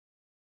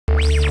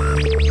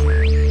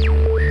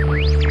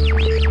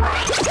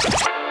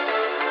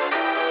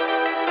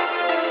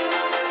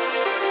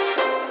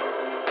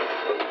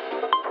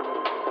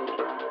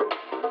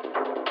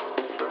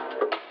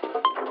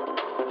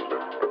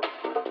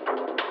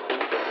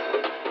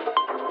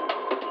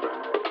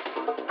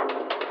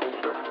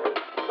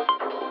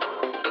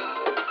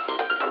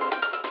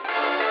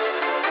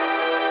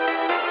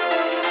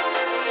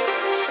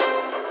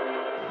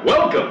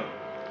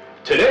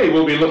Today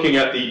we'll be looking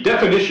at the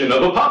definition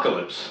of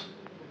apocalypse.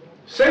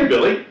 Say,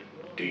 Billy,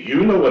 do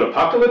you know what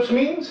apocalypse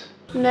means?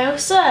 No,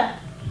 sir.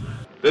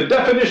 The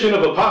definition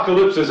of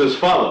apocalypse is as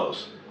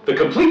follows: the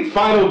complete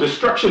final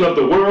destruction of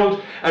the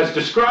world as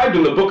described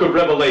in the book of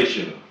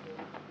Revelation.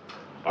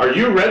 Are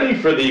you ready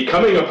for the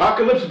coming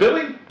apocalypse,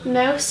 Billy?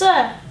 No,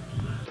 sir.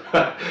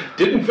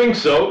 Didn't think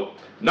so.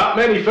 Not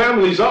many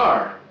families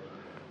are.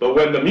 But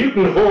when the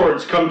mutant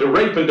hordes come to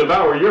rape and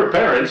devour your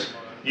parents,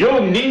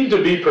 you'll need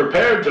to be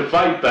prepared to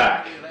fight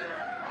back.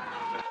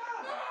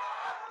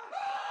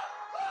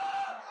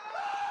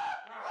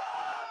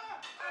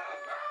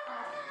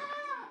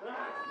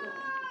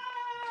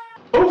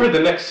 Over the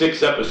next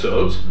 6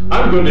 episodes,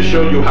 I'm going to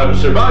show you how to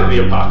survive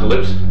the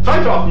apocalypse,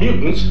 fight off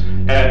mutants,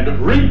 and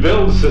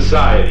rebuild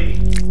society.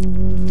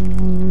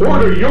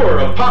 Order your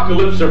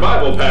apocalypse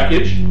survival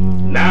package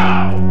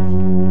now.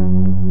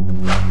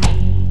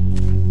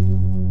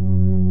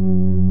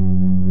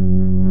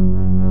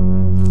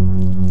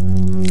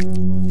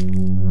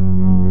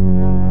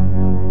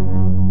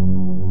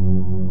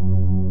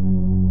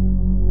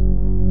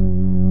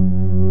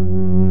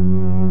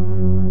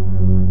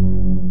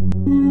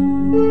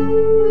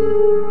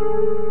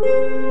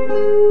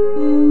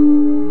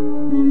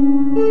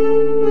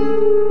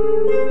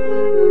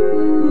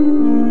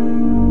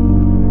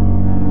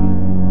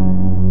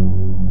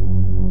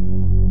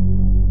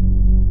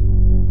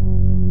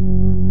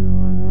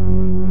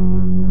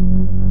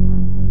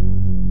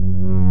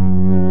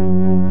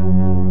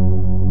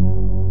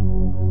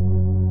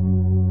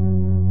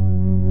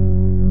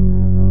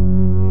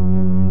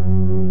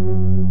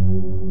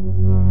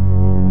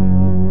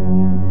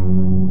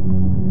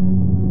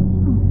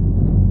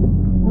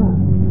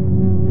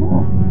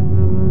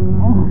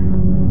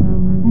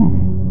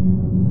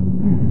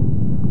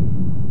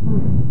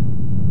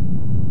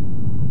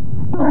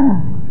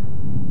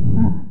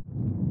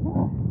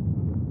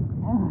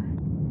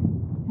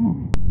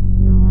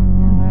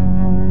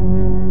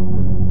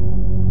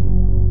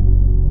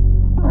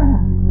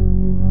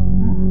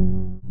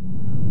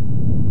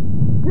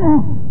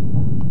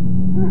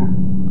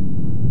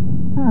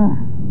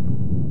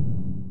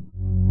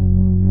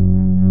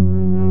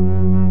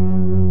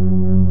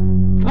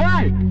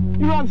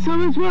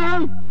 Some as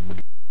well.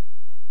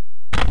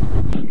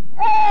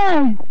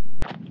 Hey!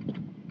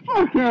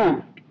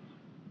 Fucker!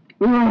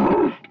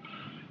 Oh,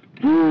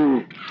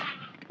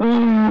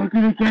 I'm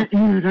gonna get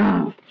you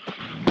now.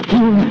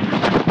 Come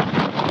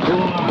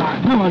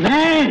on,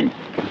 then!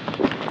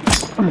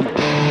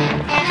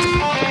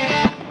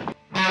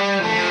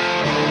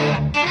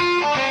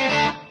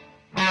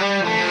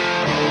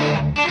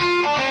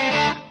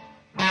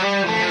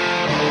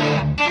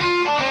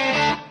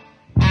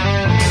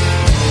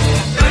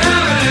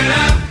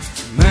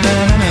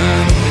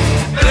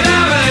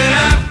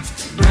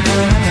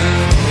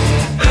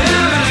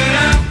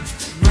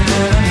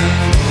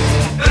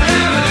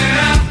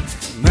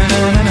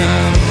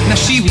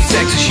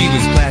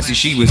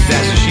 She was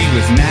sassy, she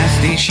was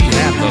nasty, she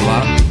had the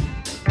lot.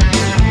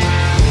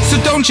 So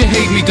don't you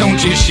hate me,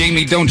 don't you shame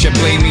me, don't you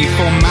blame me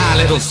for my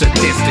little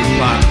sadistic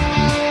plot.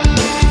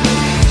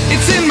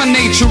 It's in my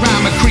nature,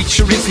 I'm a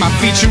creature, it's my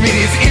feature, it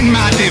is in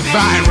my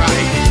divine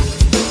right.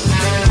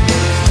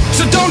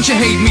 So don't you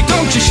hate me,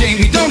 don't you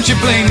shame me, don't you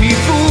blame me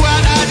for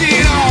what I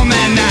did on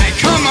that night.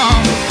 Come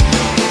on.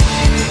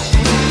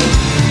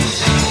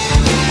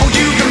 Oh,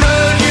 you can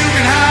run, you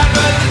can hide,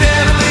 but the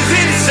devil is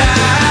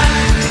inside.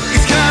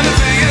 He's coming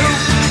for you.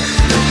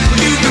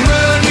 You can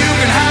run, you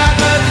can hide,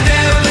 but the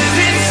devil is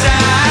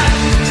inside.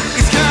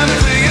 He's coming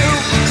for you.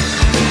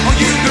 Oh,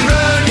 you can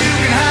run, you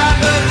can hide,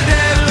 but the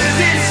devil is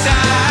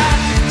inside.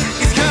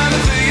 He's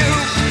coming for you.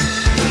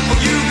 Oh,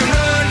 you can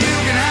run, you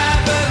can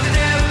hide, but the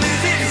devil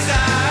is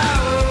inside.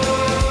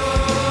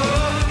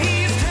 Oh,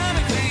 he's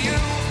coming for you.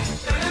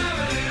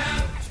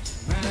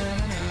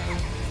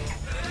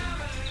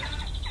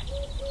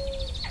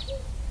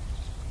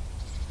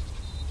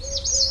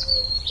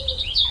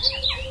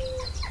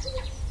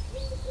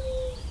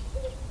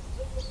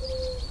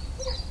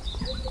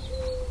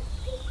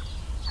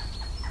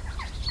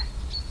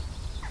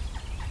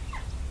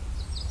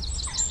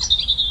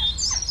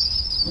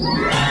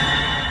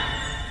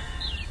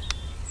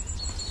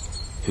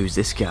 Who's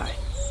this guy?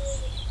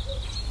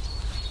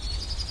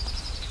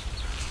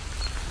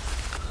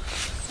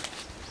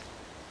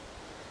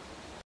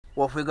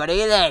 What have we got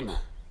here then?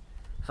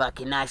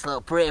 Fucking nice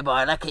little pretty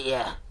boy, look at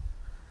you.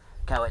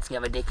 Can't wait to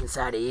get my dick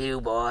inside of you,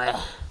 boy.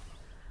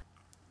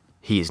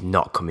 He is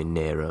not coming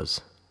near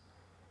us.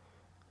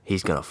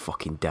 He's gonna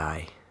fucking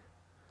die.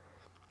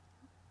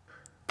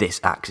 This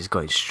axe is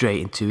going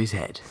straight into his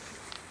head.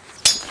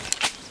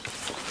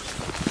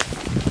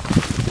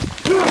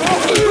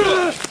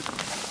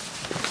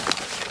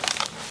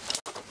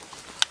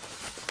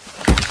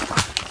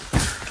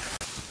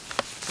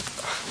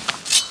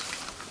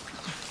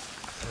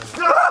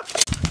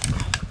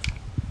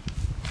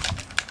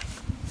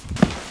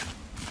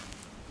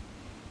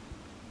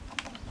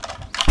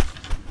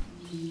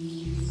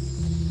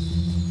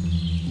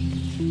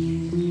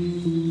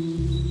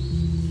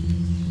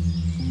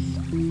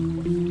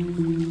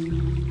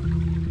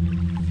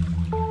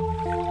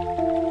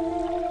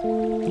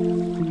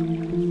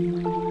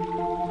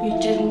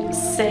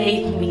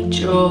 Save me,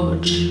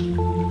 George.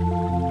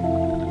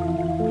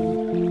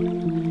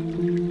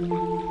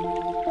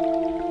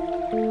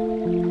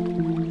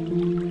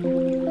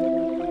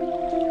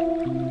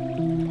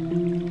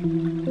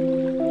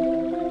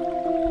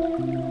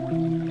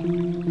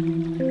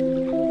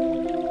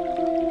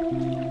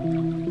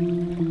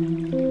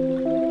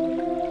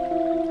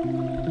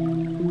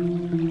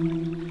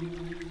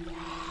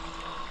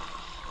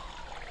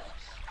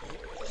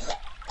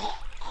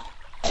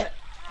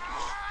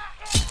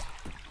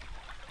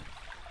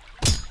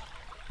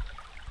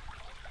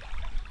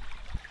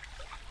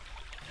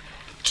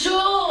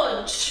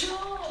 George!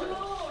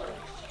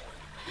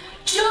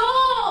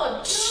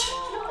 George!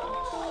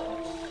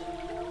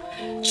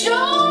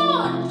 George!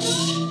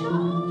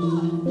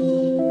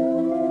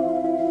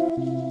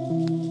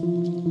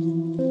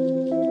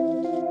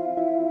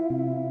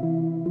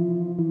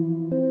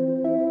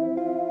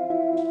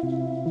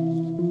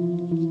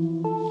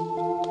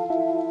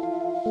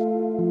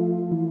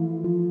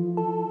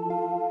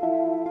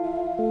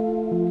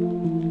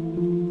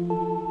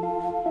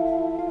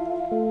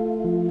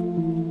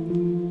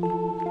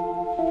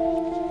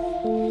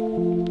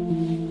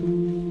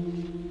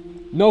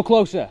 No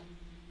closer.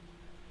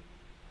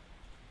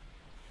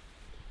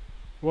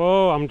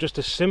 Whoa, I'm just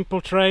a simple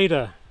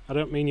trader. I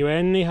don't mean you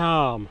any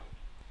harm.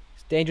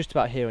 It's dangerous to be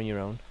out here on your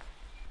own.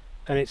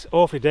 And it's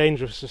awfully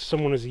dangerous for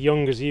someone as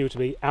young as you to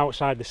be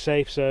outside the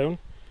safe zone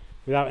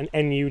without an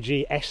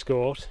NUG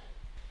escort.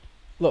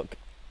 Look,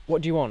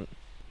 what do you want?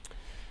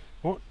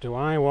 What do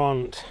I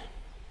want?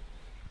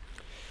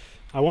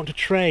 I want to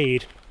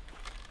trade.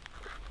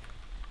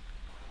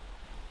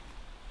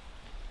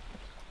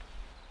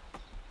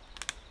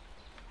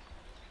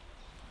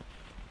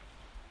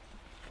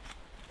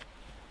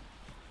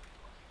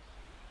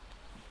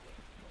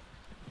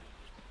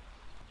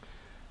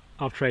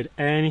 I'll trade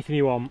anything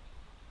you want.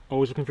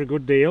 Always looking for a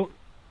good deal.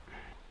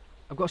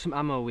 I've got some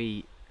ammo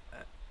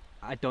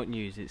I don't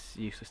use, it's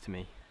useless to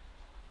me.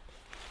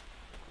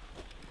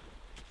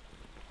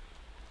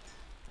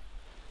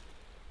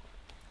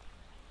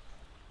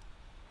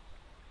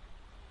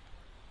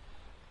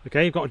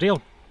 Okay, you've got a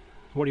deal.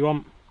 What do you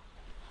want?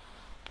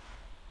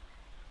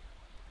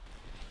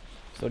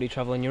 So do you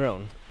travel on your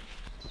own?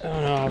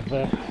 Oh no,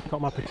 I've got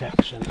my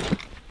protection.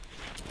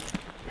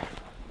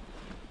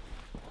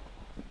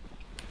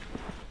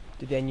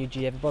 Did the NUG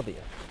ever bother you?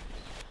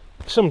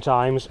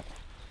 Sometimes.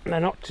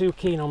 They're not too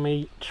keen on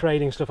me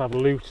trading stuff I've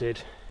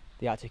looted.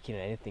 They aren't too keen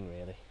on anything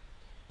really.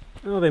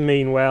 Oh, they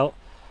mean well.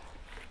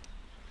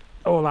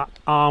 All that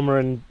armour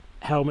and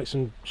helmets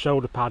and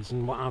shoulder pads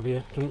and what have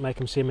you doesn't make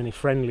them seem any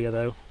friendlier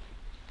though.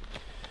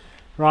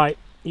 Right,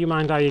 you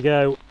mind how you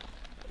go.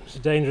 It's a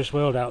dangerous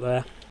world out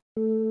there.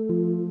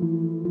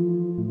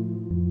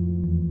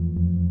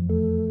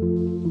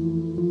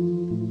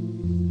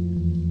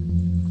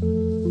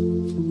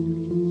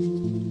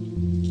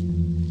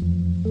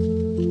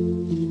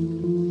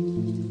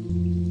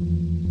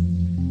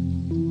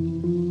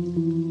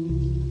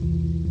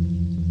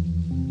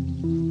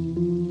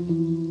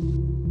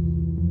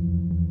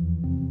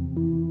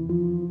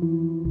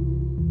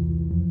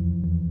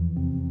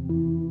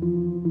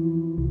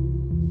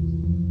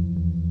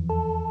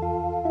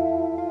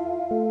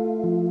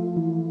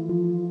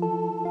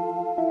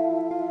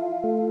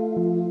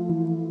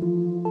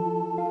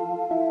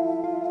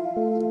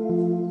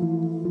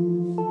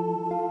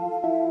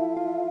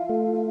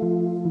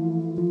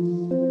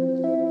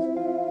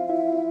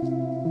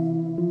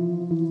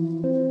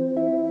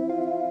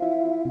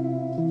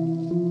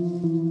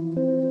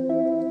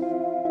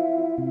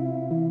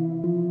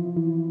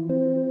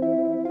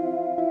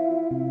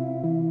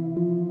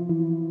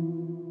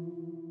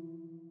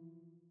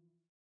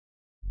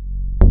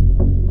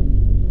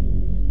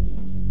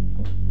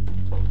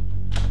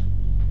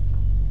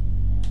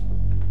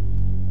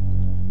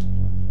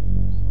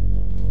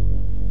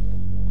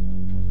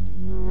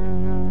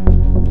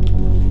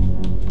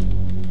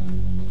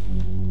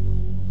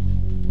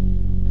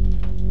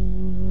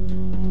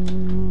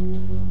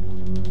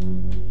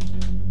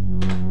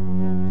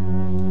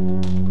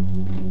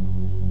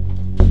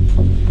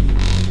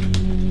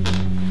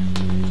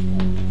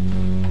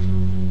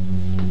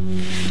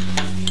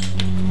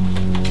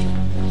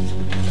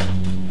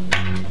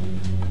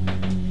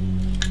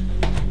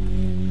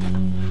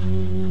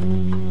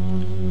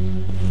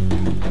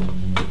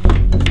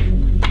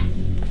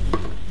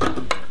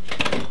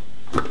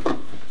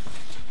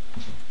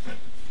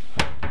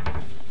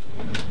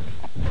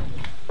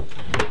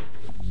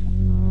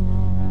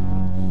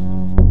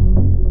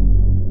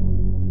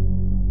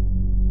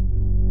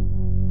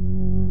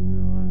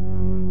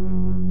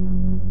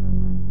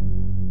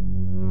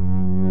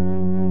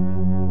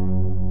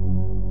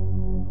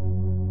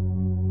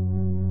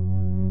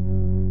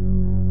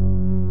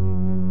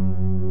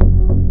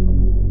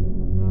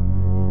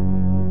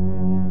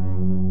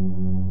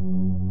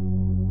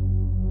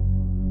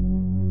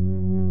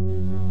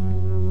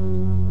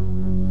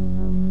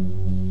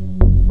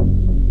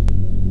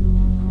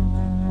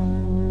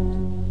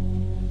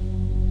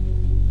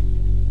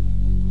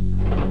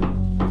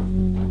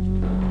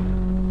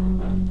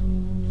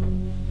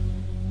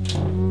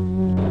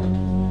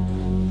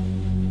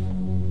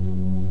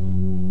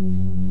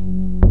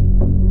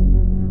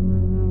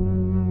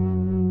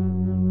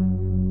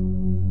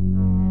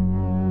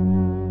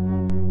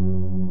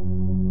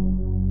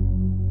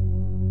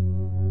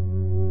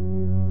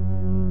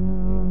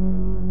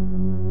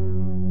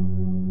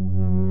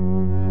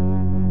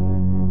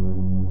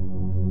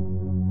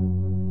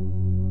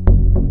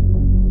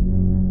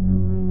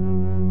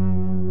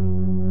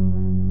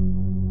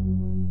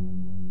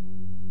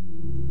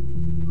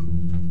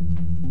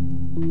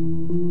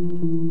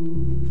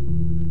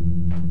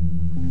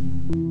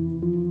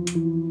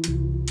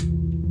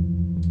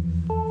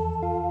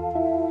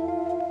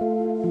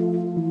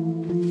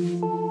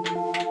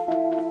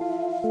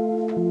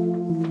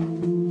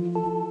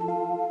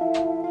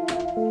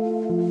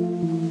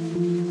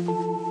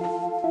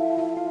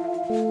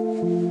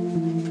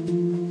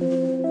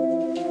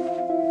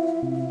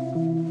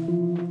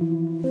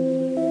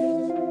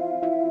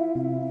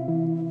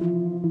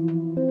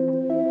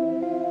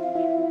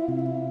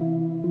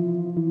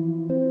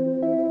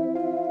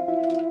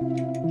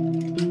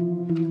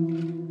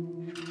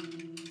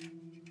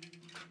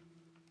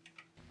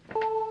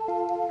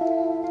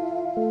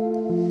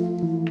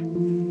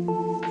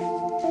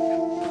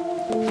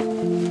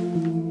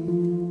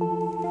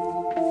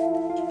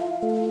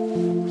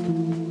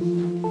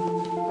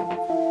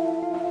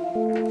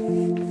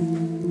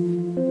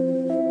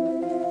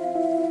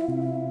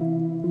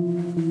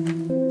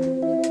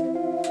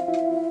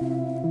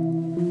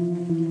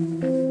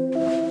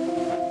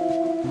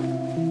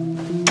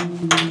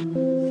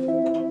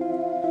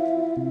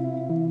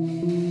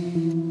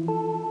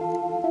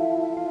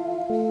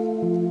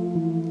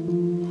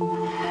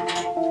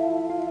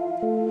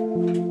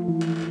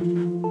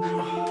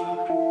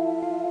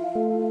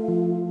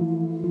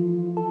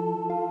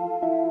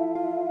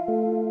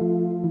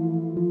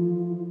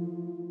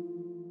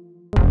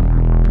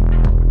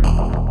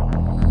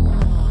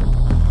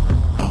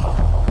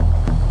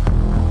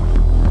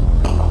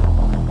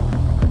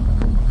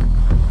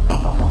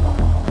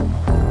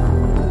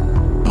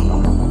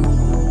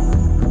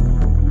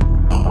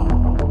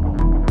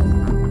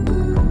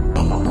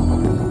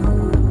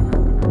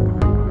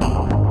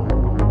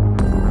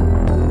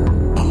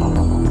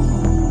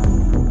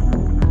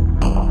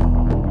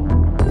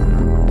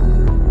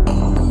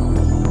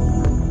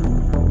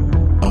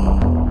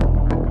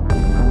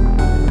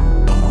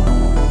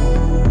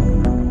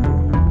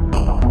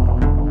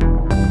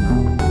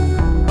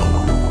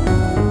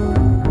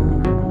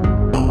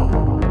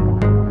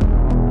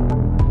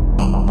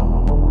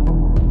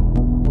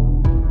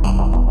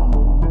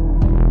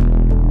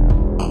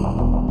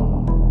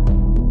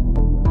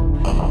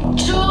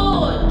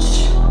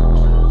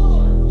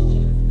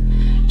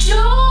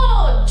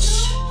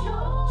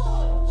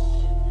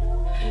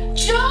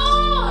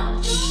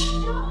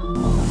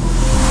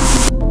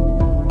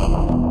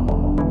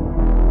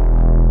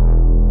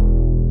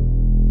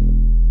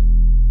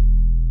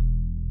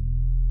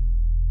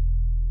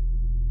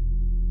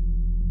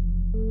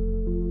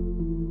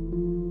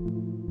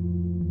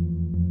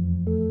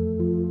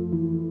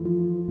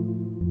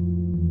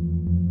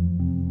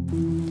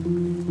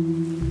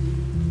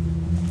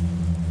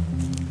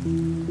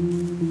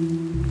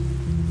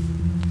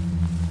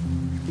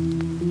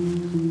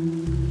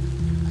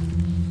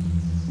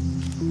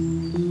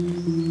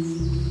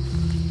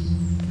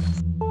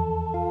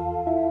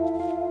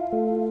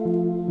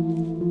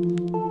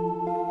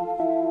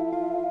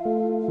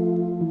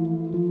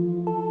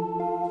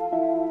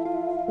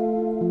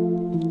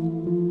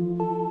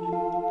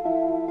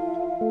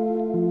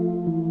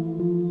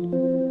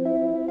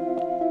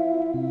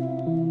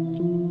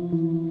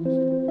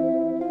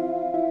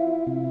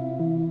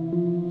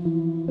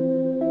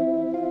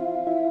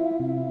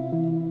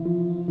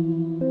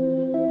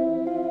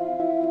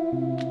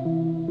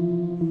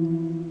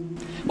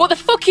 What the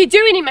fuck are you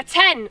doing in my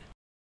tent?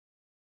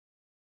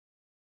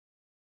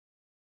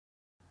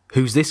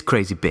 Who's this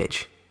crazy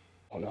bitch?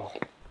 Oh no.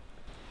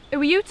 Who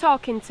are you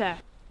talking to?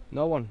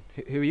 No one.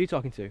 Who are you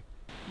talking to?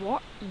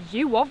 What?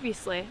 You,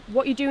 obviously.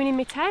 What are you doing in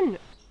my tent?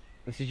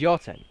 This is your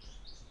tent?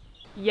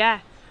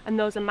 Yeah, and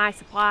those are my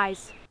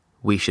supplies.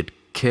 We should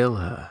kill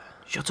her.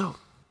 Shut up.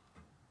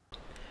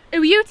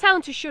 Who are you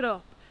telling to shut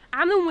up?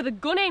 I'm the one with a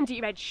gun aimed at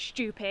your head,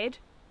 stupid.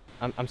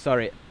 I'm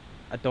sorry.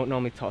 I don't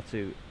normally talk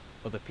to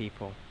other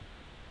people.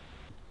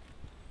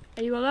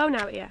 Are you alone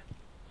out here?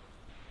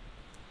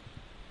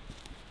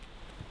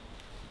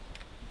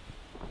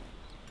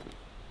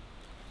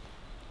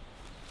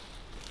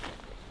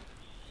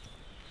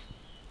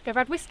 Have you ever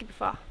had whiskey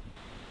before?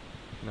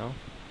 No.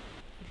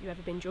 Have you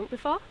ever been drunk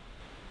before?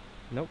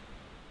 Nope.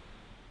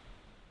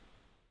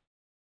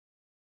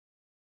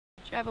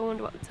 Do you ever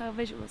wonder what the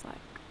television was like?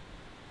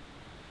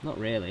 Not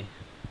really.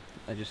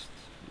 It was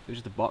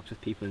just a box with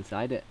people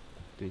inside it,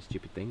 doing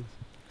stupid things.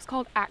 It's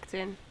called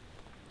acting,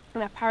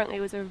 and apparently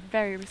it was a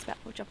very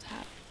respectful job to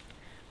have.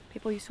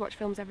 People used to watch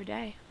films every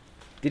day.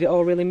 Did it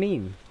all really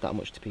mean that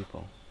much to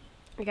people?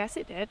 I guess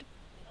it did.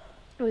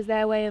 It was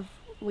their way of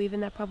leaving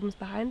their problems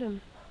behind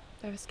them,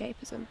 their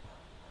escapism.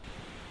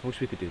 I wish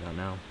we could do that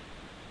now.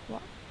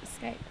 What?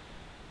 Escape?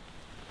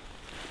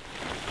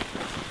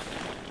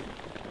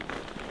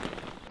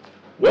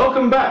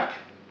 Welcome back.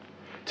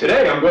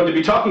 Today I'm going to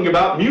be talking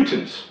about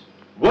mutants.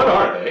 What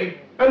are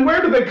they, and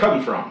where do they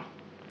come from?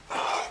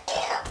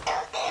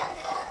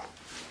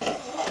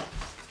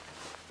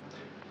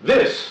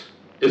 This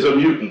is a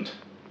mutant.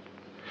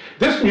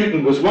 This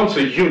mutant was once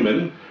a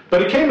human,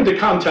 but it came into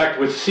contact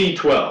with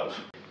C12.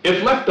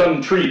 If left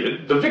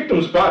untreated, the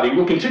victim's body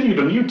will continue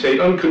to mutate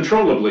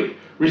uncontrollably,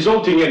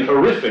 resulting in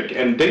horrific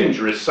and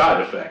dangerous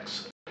side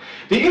effects.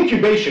 The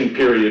incubation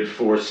period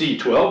for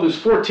C12 is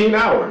 14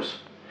 hours.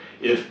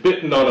 If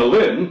bitten on a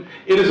limb,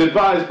 it is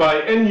advised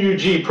by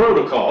NUG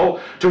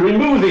protocol to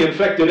remove the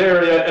infected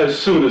area as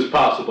soon as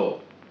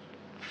possible.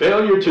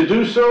 Failure to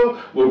do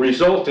so will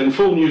result in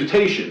full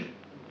mutation,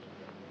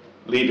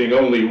 leaving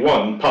only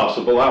one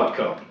possible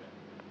outcome.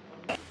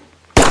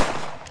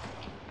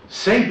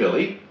 Say,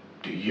 Billy,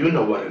 do you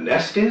know what a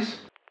nest is?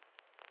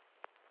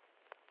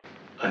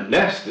 A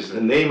nest is the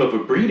name of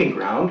a breeding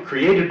ground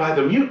created by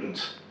the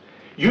mutants,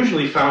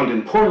 usually found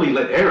in poorly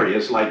lit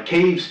areas like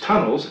caves,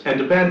 tunnels, and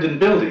abandoned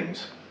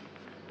buildings.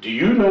 Do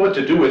you know what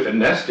to do with a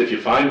nest if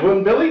you find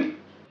one, Billy?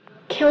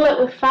 Kill it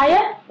with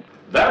fire?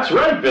 That's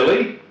right,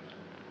 Billy.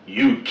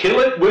 You kill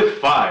it with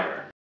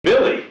fire.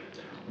 Billy,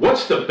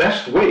 what's the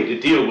best way to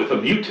deal with a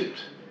mutant?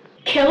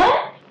 Kill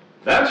it?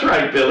 That's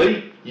right,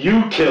 Billy.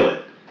 You kill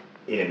it.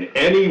 In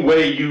any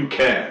way you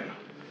can.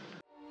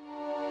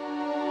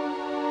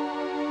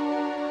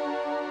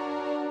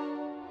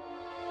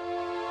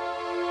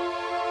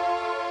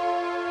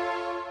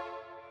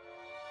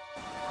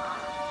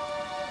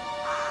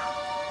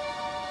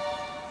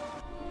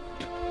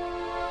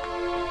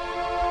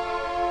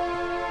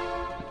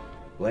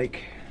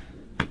 Blake,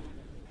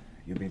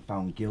 you've been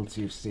found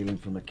guilty of stealing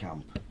from the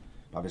camp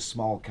by the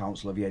small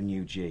council of the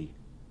NUG.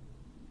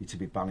 You're to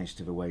be banished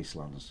to the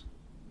wastelands.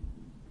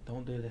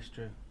 Don't do this,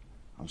 Drew.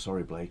 I'm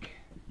sorry, Blake.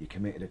 You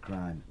committed a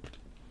crime.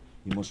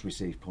 You must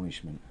receive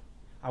punishment.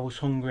 I was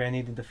hungry, I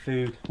needed the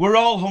food. We're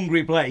all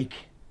hungry, Blake.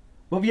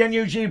 But the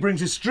NUG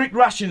brings us strict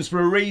rations for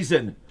a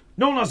reason.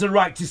 No one has the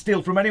right to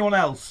steal from anyone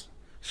else.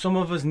 Some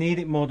of us need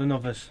it more than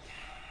others.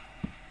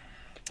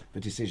 The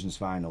decision's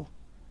final.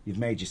 You've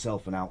made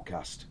yourself an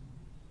outcast.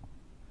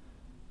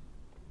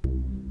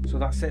 So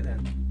that's it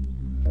then?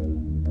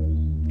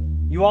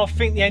 You all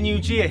think the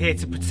NUG are here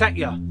to protect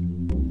you?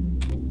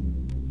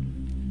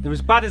 They're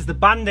as bad as the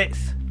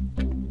bandits.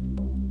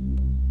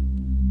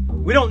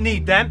 We don't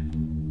need them.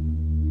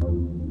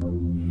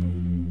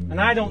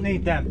 And I don't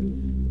need them.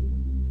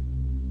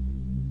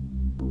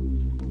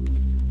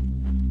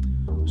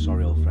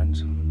 Sorry, old friend.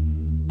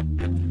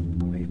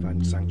 May you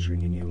find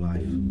sanctuary in your new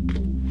life.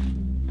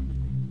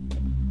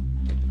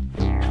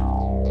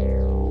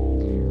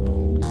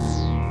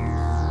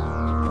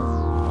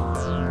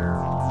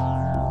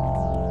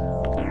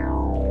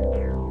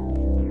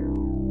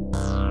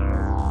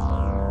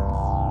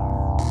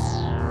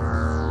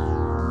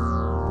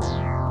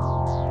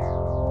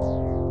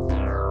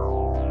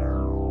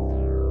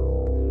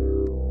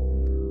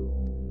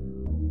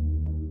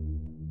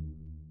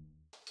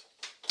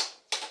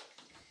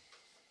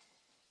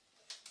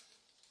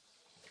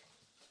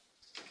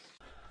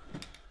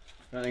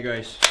 Right then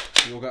guys,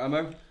 you all got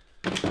ammo?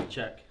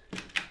 Check.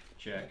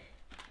 Check.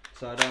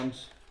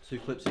 Sidearms, 2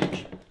 clips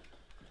each.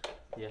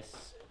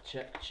 Yes,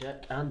 check,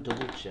 and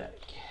double check.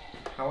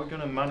 How are we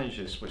going to manage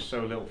this with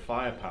so little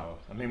firepower?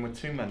 I mean, we're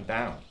 2 men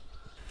down.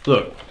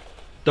 Look,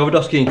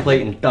 Davidovsky and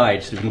Clayton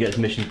died so we can get this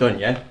mission done,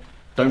 yeah?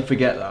 Don't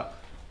forget that.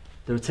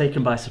 They were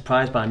taken by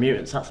surprise by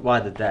mutants, that's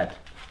why they're dead.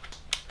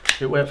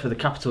 If it weren't for the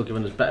Capitol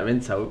giving us better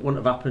intel, it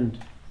wouldn't have happened.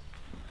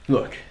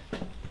 Look,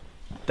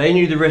 they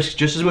knew the risks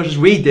just as much as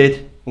we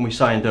did when we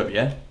signed up,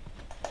 yeah?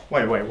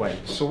 Wait.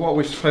 So what are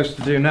we supposed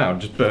to do now?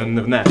 Just burn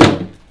the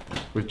nest?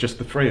 With just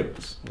the 3 of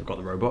us? We've got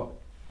the robot.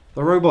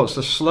 The robots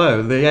are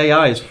slow, the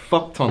AI is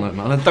fucked on it,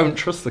 man. I don't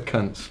trust the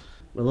cunts.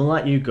 Well,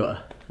 unlike you,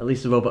 Gutter, at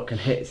least the robot can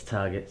hit its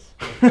targets.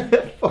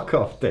 Fuck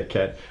off,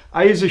 dickhead.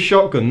 I use a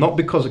shotgun not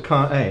because I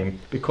can't aim,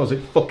 because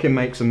it fucking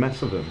makes a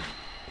mess of them.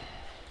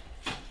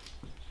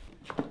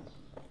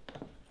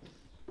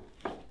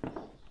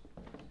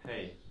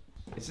 Hey,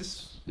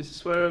 is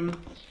this where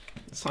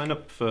sign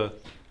up for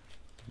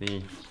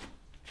the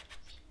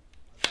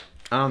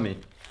army?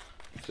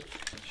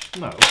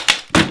 No.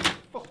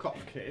 Fuck off,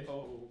 kid.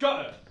 Oh.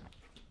 Got it.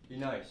 Be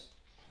nice.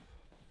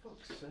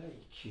 Fuck's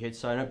sake. You hit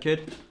sign up,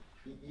 kid?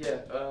 Yeah.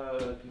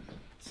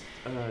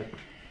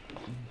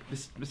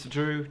 Mr.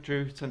 Drew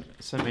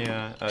sent me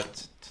a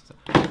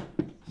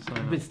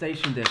We've been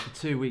stationed here for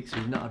 2 weeks.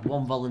 We've not had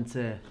one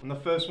volunteer. And the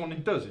first one he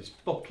does is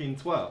fucking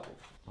 12.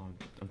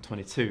 I'm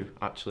 22,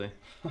 actually.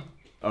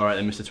 Alright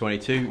then, Mr.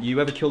 22. You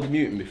ever killed a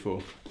mutant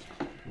before?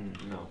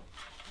 No.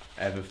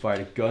 Ever fired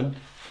a gun?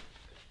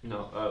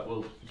 No,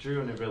 well, Drew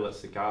only really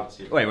lets the guards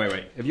see. Wait.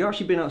 Have you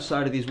actually been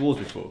outside of these walls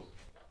before?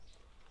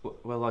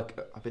 Well, like,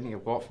 I've been here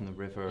walk from the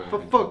river. For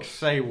fuck's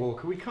sake,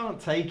 Walker, we can't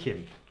take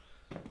him.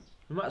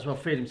 We might as well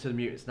feed him to the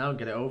mutants now and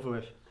get it over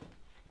with.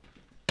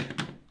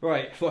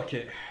 Right, fuck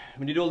it.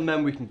 We need all the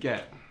men we can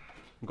get.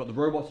 We've got the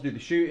robot to do the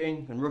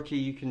shooting, and Rookie,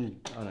 you can,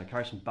 I don't know,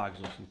 carry some bags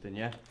or something,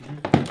 yeah?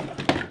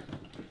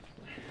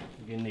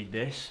 You're gonna need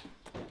this.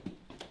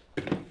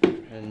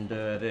 And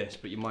this,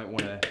 but you might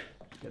want to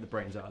get the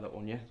brains out of that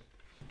one, yeah?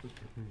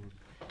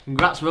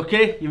 Congrats,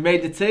 Rookie, you've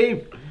made the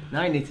team.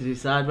 Now you need to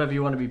decide whether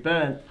you want to be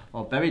burnt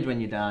or buried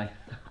when you die.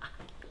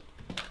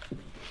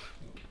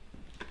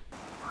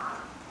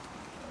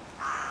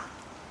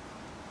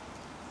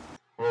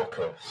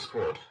 Walker,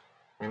 squad,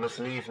 we must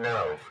leave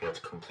now if we are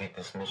to complete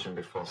this mission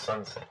before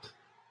sunset.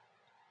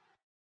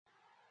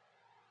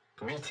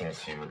 Greetings,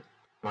 human.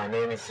 My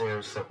name is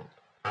 07.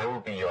 I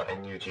will be your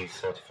NUG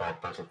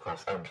certified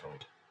battleclass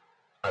android.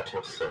 At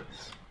your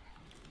service.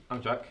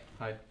 I'm Jack.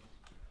 Hi.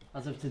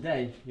 As of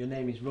today, your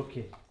name is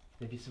Rookie.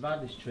 If you survive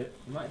this trip,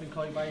 we might even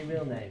call you by your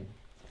real name.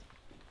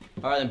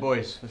 Alright then,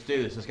 boys, let's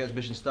do this. Let's get this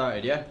mission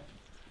started, yeah?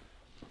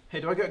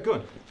 Hey, do I get a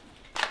gun?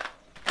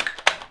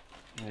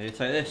 Yeah, take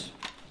this.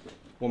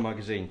 One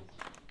magazine.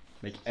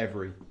 Make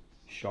every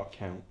shot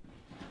count.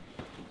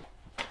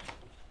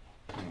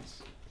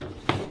 Thanks.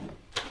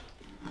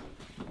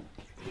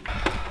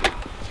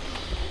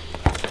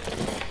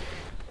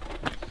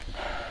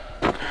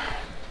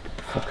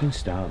 Fucking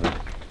starving.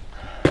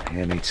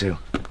 Yeah, me too.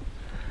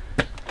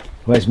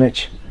 Where's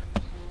Mitch?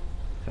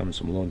 Having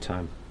some alone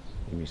time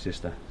with my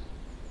sister.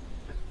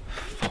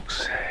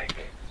 Fuck's sake.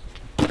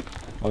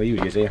 How are you,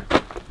 is here?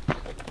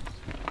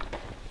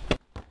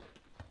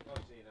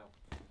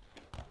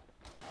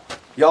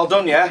 You all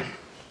done, yeah?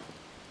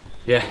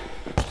 Yeah,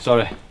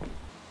 sorry.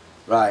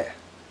 Right.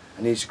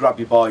 I need you to grab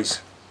your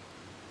boys.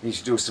 I need you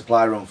to do a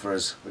supply run for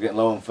us. We're getting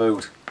low on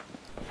food.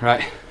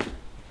 Right.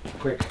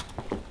 Quick.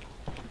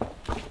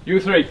 You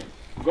three,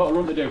 we've got a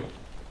run to do.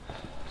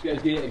 Let's get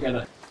his gear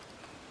together.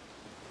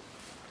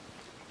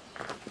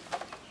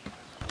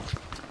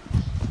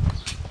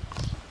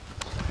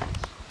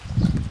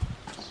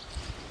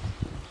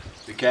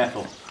 Be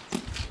careful.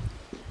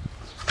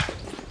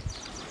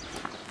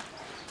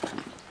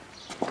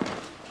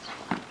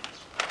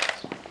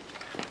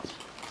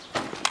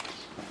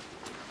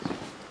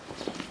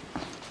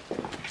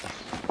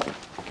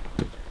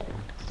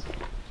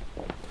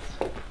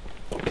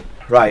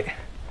 Right.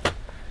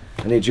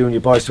 I need you and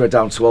your boys to head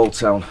down to Old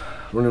Town.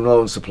 Running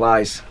low on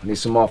supplies. I need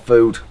some more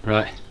food.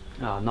 Right.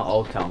 Oh, not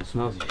Old Town,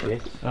 smells of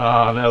shit.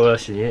 Oh, no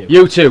worse than you.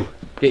 You two,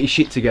 get your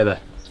shit together.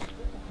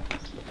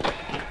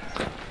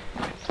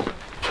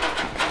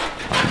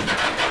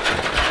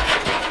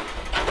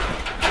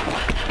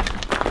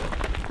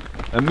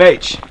 And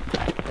Mitch,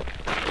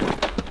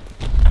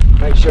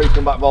 make sure you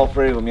come back with all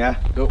three of them,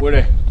 yeah? Don't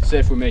worry,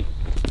 safe with me.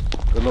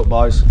 Good luck,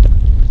 boys.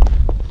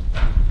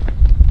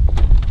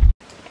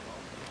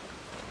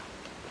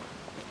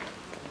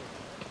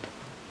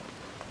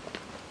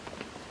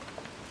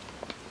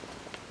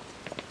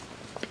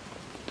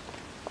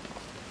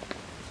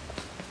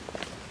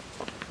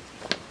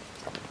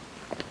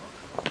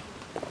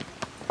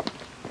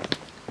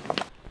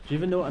 Do you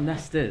even know what a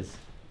nest is?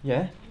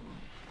 Yeah.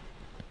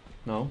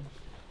 No.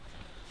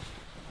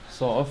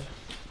 Sort of.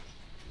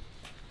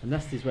 A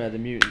nest is where the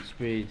mutants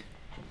breed.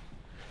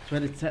 It's where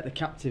they take the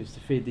captives to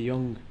feed the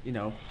young, you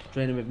know,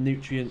 drain them of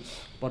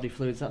nutrients, body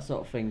fluids, that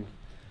sort of thing.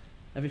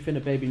 Everything a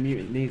baby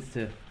mutant needs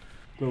to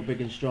grow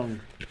big and strong.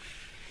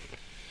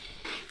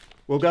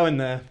 We'll go in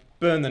there,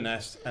 burn the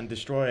nest, and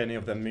destroy any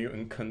of them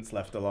mutant cunts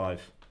left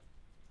alive.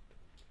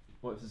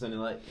 What if there's any,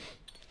 like,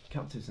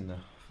 captives in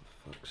there?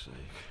 For fuck's sake.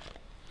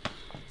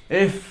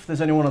 If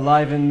there's anyone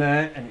alive in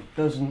there and it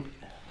doesn't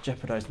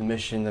jeopardise the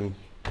mission, then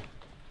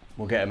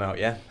we'll get them out,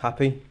 yeah?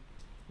 Happy?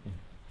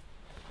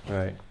 Yeah.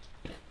 Right.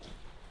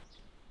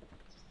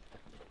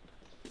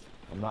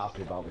 I'm not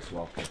happy about this,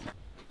 Walker.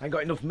 I ain't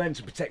got enough men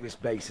to protect this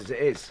base as it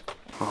is.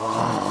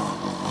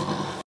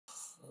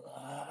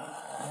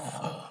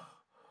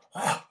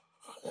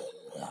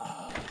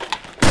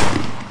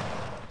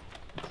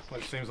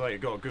 Like seems like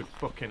you've got a good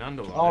fucking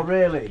handle on it. Oh,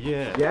 really?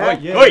 Yeah. Yeah?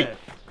 Right, yeah. Oi!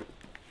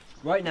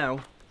 Right now,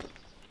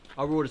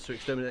 our orders to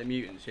exterminate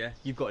mutants, yeah?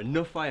 You've got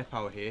enough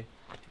firepower here.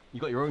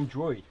 You've got your own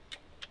droid.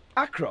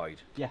 Ackroyd?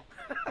 Yeah.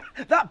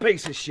 That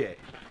piece of shit.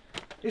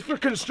 It's for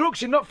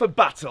construction, not for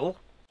battle.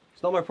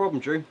 It's not my problem,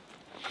 Drew.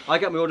 I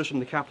get my orders from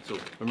the capital,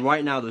 and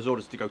right now there's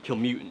orders to go kill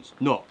mutants,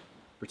 not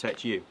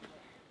protect you.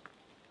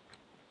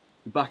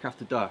 We're back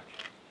after dark.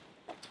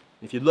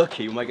 If you're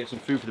lucky, we might get some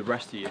food for the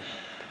rest of you.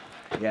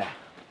 Yeah.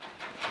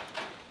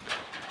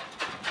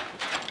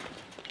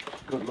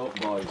 Good luck,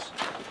 boys.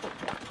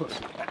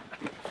 Pussy.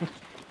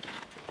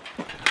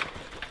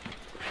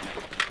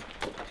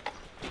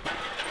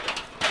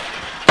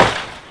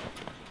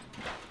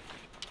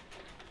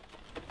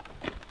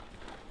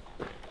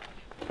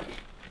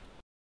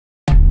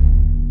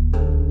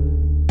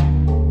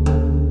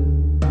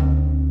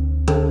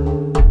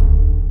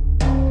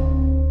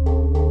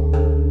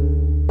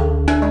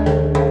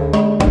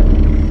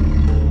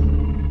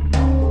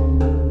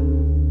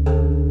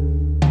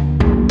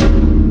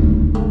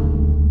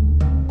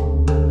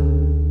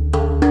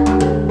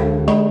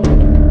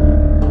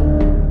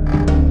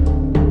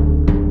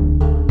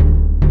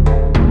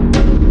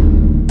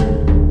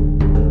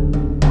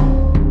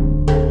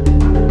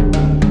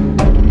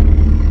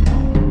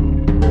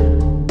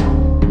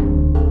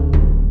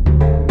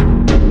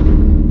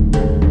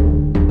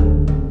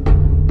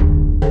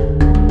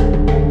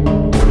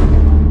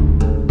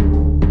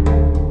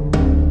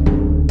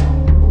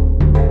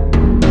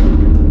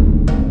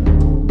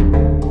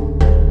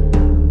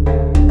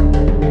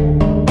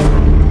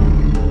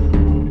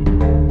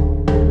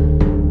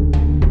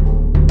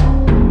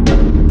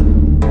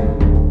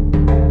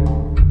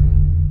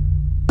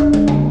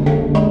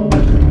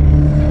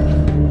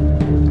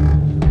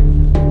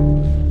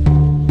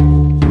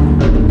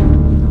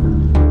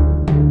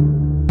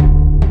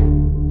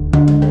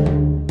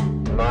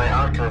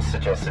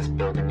 Suggests this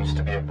building used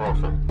to be a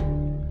brothel.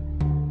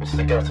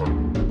 Mr.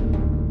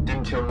 Gatton,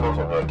 didn't your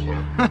mother work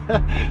here?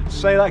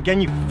 Say that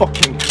again, you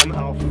fucking cunt, and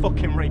I'll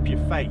fucking rape your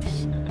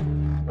face.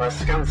 My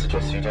scan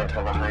suggests you don't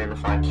have a high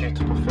enough IQ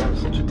to perform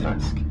such a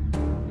task.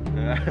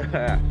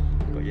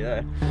 Got you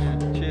there.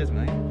 Cheers,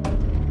 mate.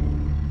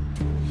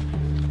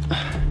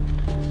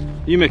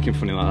 You making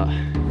funny like that?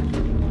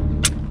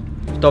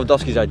 It's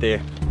Dovdosky's idea.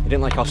 He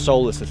didn't like how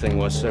soulless the thing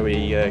was, so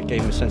he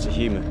gave him a sense of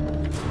humour.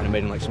 And it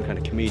made him like some kind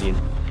of comedian.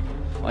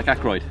 Like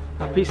Ackroyd.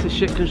 That piece of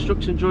shit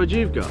construction droid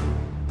you've got.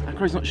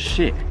 Ackroyd's not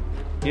shit.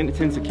 He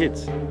entertains the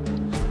kids.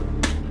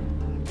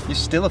 You're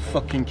still a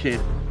fucking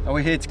kid. Are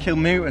we here to kill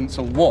mutants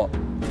or what?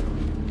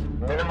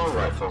 Minimal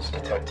rifles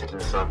detected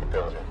inside the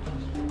building.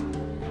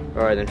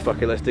 Alright then,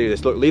 fuck it, let's do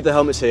this. Look, leave the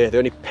helmets here, they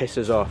only piss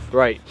us off.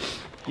 Right,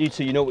 you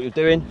two, you know what you're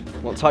doing.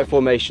 Want tight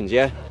formations,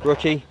 yeah?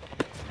 Rookie,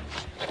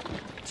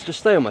 just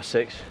stay on my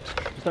 6.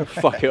 Just don't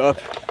fuck it up.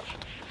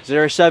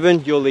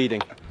 07, you're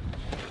leading.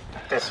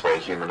 This way,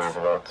 human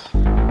overlords.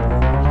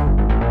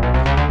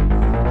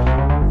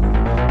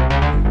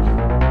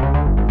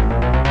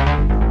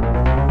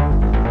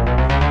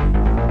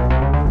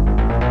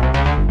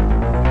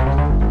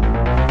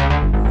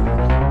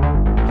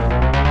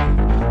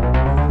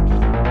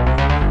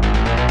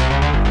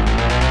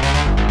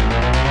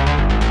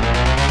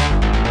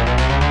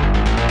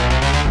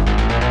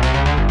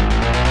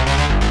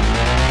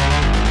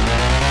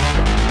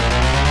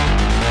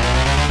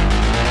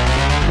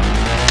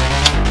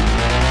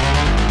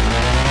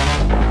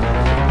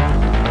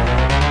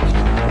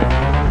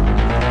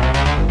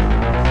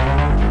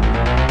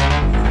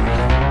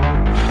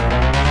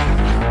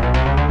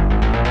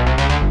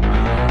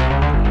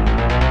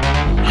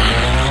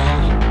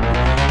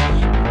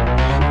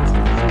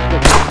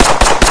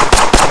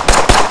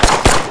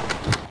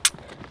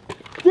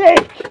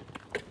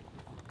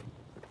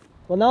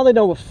 Well, now they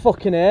know we're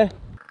fucking here.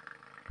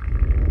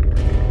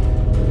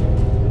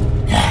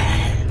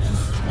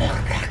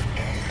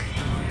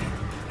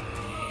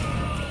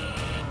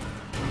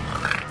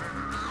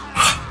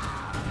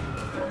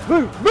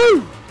 Move!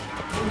 Move!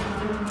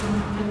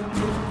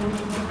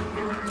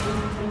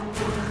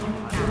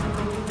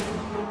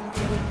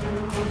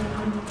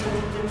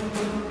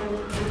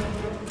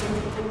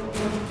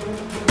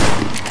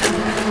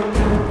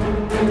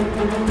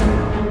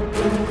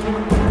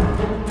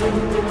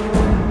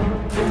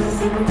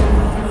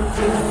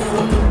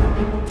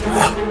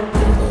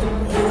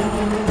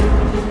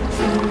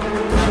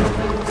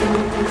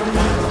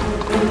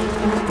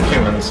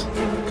 Humans,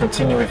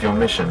 continue with your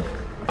mission.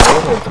 I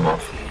will hold them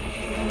off.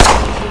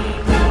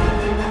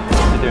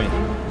 What's he doing?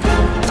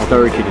 Don't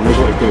worry, kid, he knows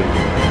what he's doing.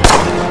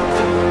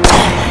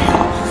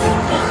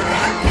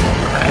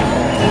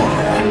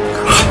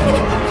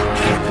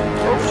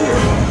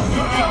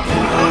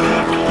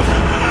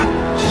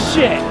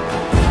 Shit!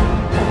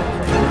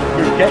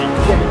 You're getting.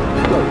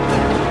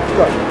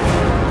 Go.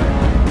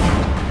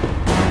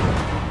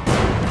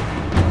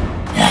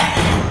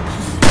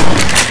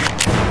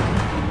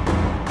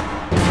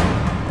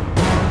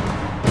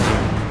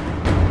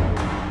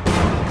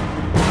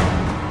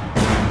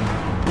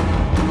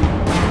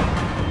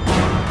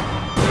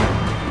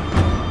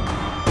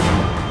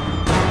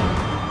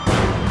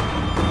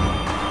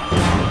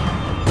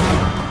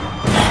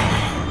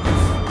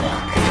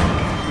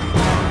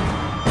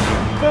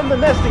 burn the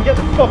nest and get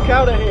the fuck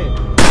out of here.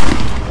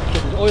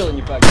 There's oil in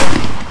your bag.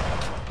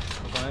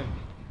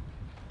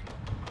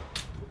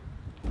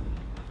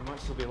 He might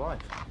still be alive.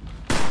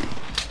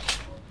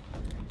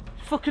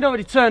 Fucking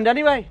already turned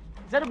anyway.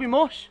 His head'll be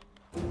mush.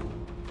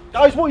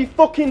 Guys, what are you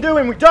fucking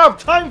doing? We don't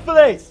have time for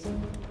this!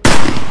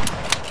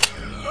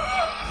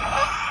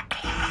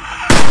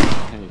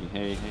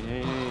 Hey.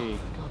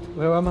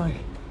 Where am I?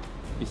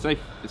 You're safe.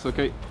 It's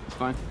okay. It's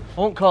fine. I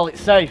won't call it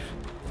safe.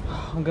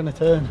 I'm gonna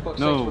turn.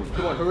 No.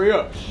 Come on, hurry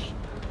up.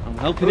 I'm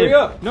helping Hurry him.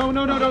 up. No.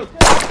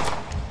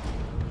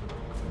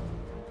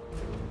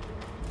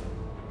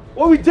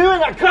 What are we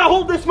doing? I can't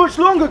hold this much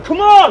longer. Come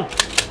on!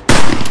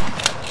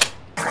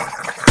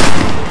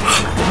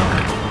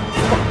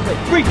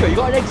 Rico, you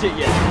got an exit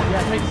yet? Yeah,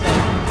 I think so.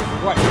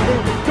 Right,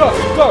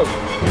 go.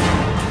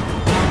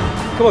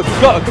 Come on, you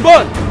got her, come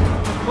on!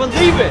 Come on,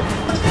 leave it!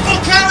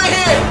 Fuck out of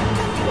here!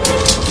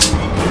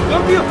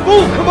 Don't be a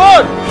fool, come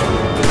on!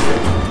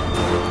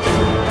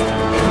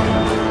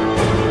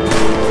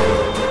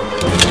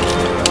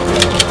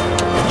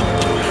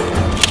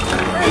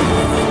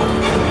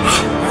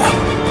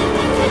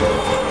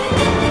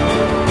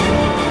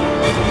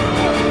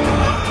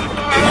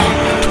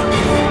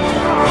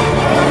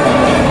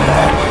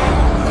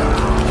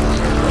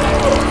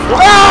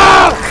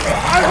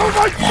 I hope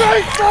I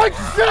taste like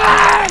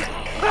shit!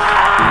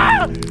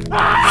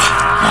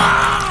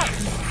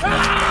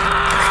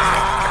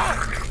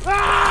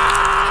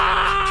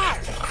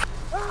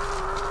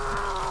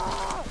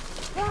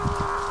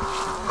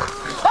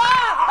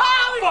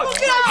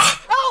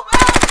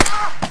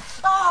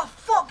 Oh,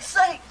 fuck's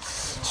sake!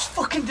 Just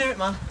fucking do it,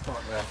 man.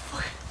 Fuck, man.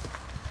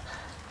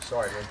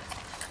 Sorry, man.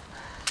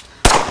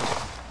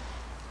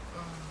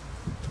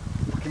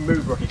 Fucking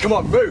move, Rocky. Come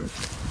on,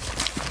 move!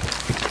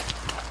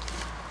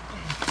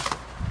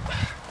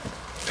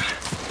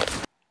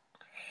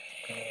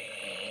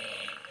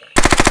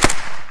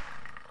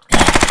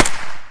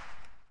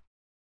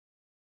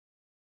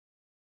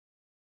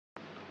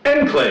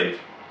 Enclave,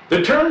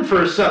 the term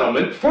for a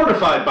settlement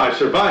fortified by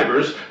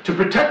survivors to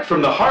protect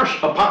from the harsh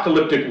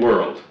apocalyptic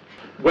world.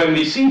 When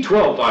the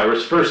C12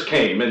 virus first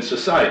came and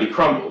society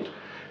crumbled,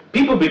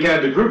 people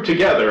began to group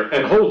together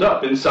and hold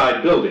up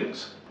inside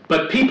buildings.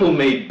 But people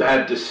made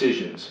bad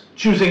decisions,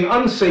 choosing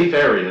unsafe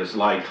areas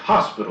like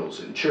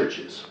hospitals and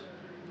churches.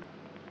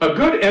 A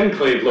good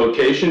enclave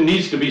location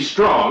needs to be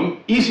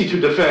strong, easy to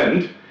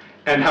defend,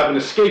 and have an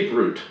escape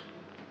route.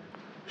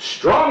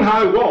 Strong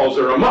high walls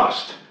are a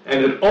must,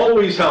 and it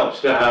always helps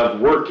to have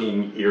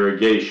working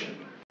irrigation.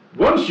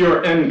 Once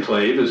your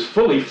enclave is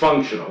fully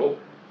functional,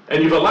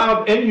 and you've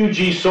allowed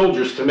NUG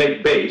soldiers to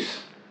make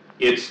base,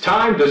 it's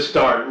time to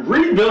start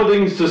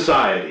rebuilding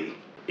society.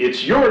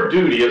 It's your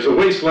duty as a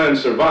wasteland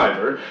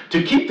survivor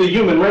to keep the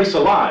human race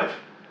alive.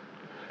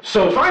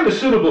 So find a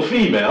suitable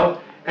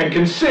female and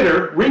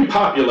consider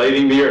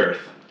repopulating the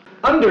earth.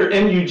 Under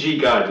NUG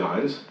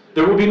guidelines,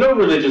 there will be no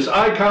religious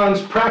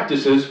icons,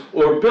 practices,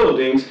 or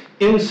buildings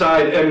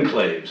inside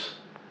enclaves.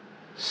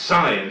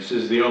 Science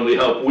is the only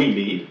help we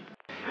need.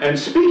 And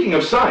speaking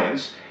of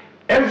science,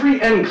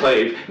 every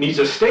enclave needs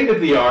a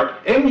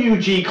state-of-the-art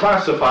NUG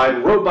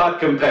classified robot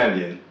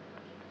companion.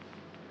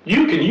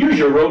 You can use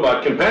your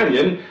robot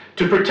companion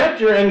to protect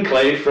your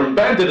enclave from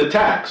bandit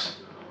attacks,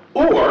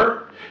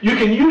 or you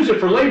can use it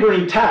for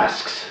laboring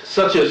tasks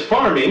such as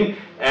farming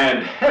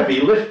and heavy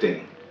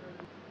lifting.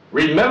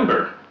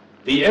 Remember,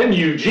 the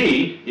NUG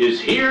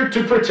is here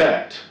to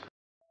protect.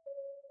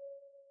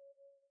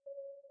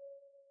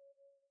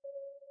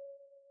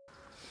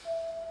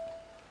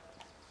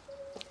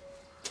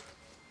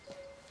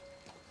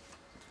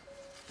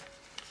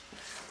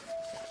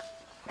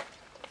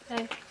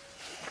 Hey.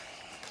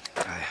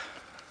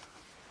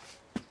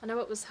 I know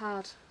it was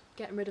hard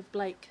getting rid of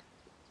Blake.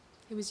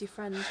 He was your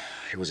friend.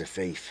 He was a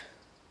thief.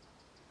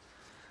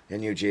 The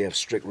NUG have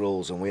strict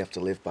rules and we have to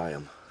live by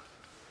them.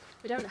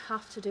 We don't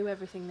have to do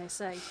everything they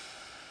say.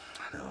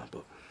 I know,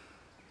 but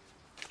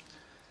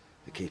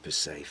they keep us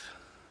safe.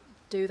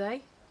 Do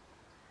they?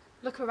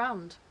 Look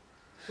around.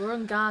 We're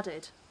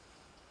unguarded.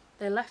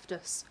 They left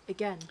us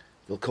again.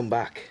 They'll come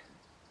back.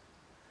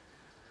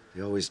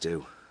 They always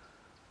do.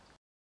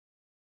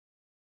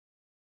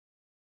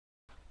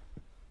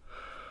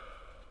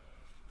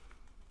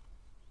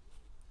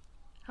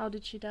 How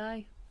did she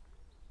die?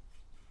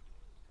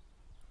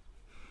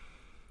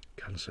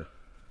 Cancer.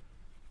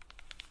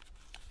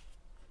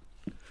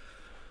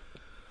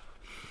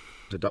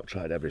 The doc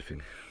tried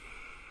everything.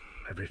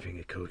 Everything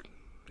he could.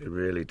 He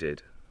really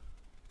did.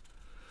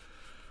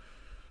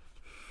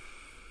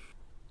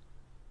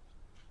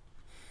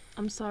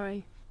 I'm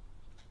sorry.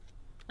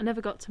 I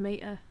never got to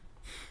meet her.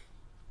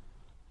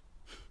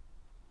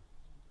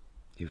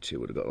 You two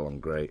would have got along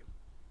great.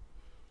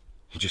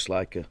 You're just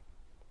like her.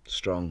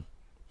 Strong.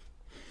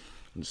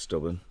 And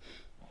stubborn.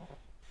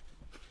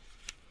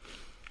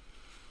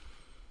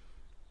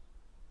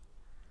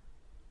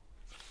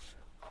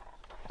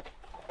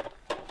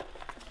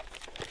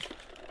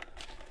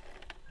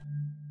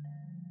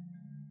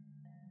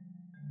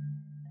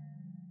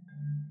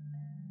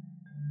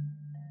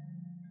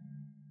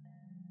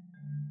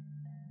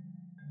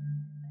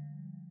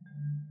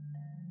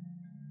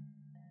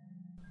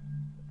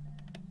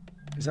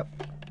 Is that...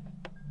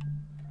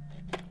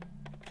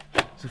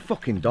 It's a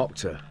fucking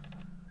doctor.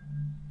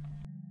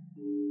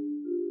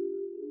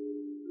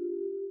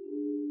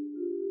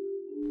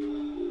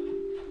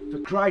 For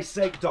Christ's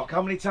sake, Doc,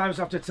 how many times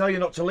do I have to tell you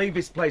not to leave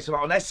this place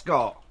without an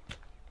escort?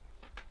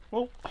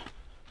 Well,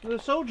 the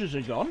soldiers are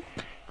gone.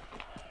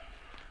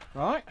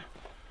 Right.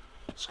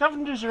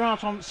 Scavengers are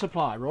out on the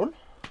supply run.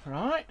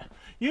 Right.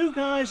 You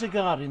guys are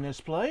guarding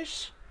this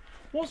place.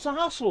 What's the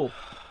hassle?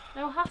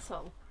 No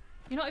hassle?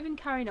 You're not even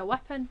carrying a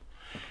weapon.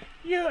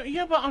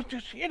 Yeah, but I've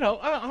just, you know,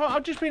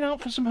 I've just been out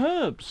for some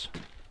herbs.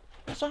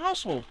 What's the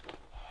hassle?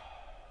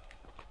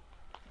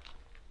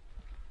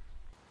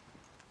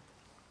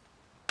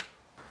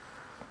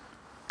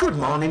 Good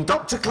morning,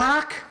 Dr.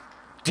 Clark.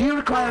 Do you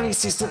require any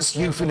assistance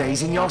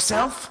euthanizing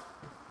yourself?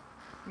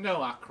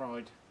 No,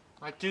 Ackroyd.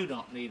 I do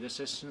not need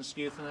assistance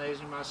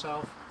euthanizing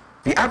myself.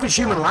 The average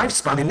human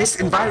lifespan in this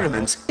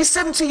environment is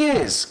 70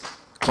 years.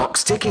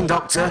 Clock's ticking,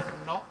 Doctor.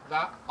 I'm not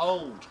that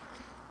old.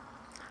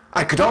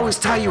 I could always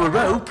tie you a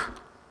rope.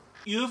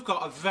 You've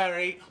got a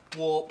very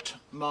warped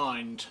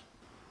mind.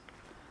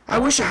 I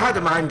wish I had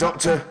a mind,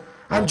 Doctor.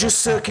 I'm just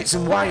circuits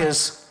and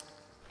wires.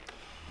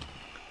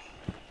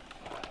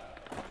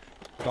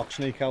 Doc,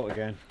 sneak out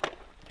again.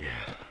 Yeah.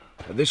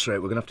 At this rate,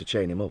 we're going to have to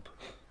chain him up.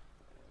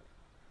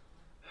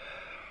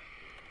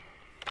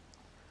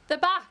 They're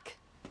back!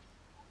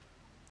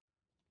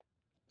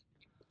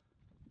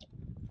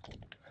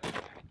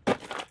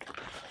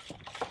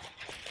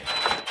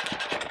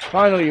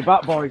 Finally, you're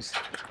back, boys.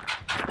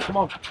 Come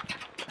on.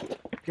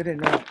 Get in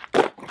now.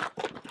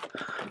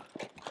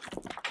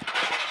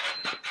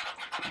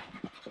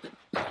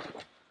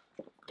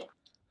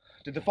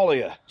 Did they follow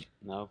you?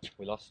 No,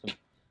 we lost them.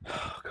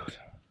 Oh, God.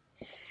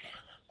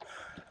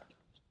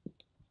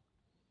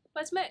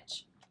 Where's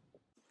Mitch?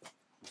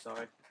 I'm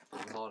sorry.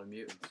 There's a lot of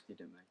mutants. You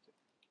didn't make it.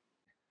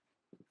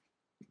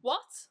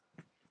 What?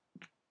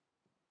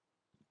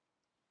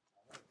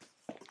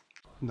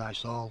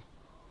 Nice all.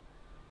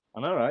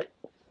 I know, right?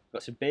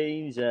 Got some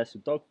beans,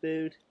 some dog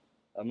food.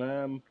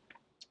 I'm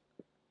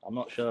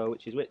not sure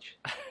which is which.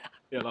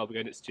 Yeah, I'll be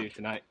going to stew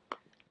tonight.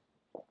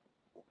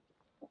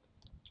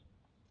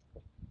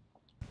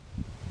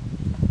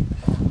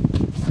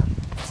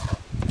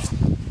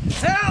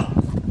 Help!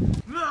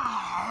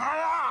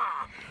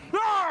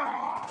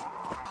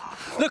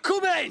 They're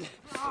coming!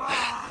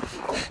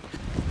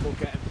 We'll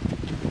get him.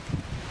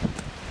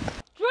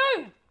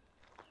 Drew!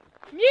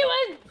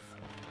 Mutants!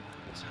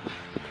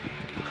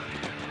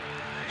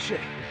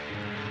 Shit.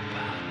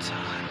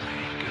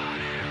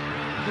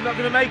 They're not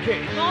going to make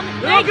it. Come on,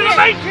 They're not going to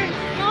make it!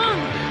 Come on!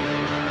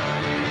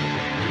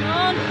 Come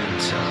on!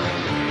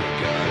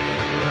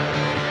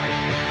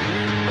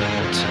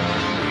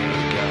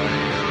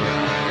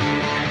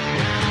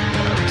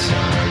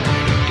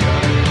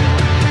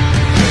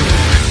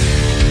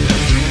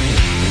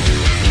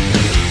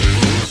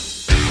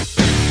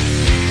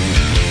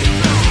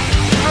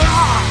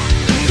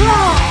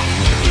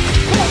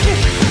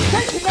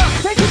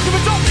 Take it to the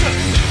doctor!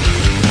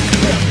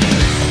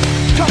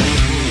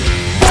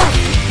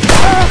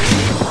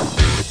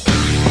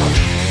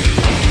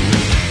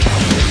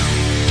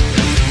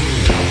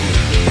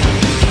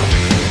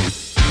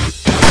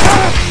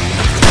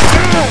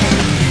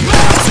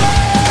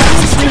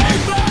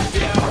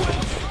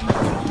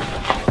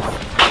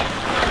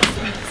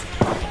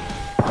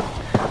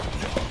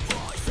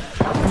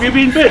 Have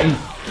you been bitten?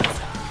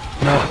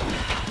 No,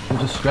 they're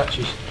just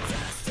scratches.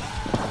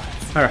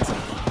 Alright.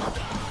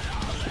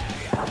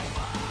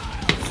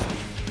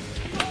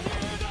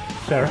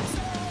 Sarah,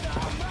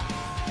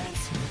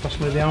 pass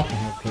me the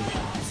alcohol, please.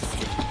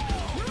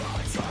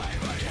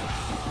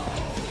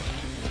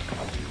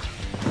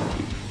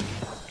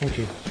 Thank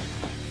you.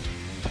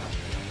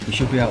 You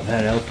should be out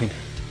there helping.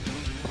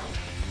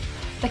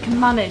 They can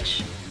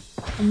manage.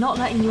 I'm not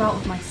letting you out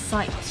of my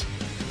sight.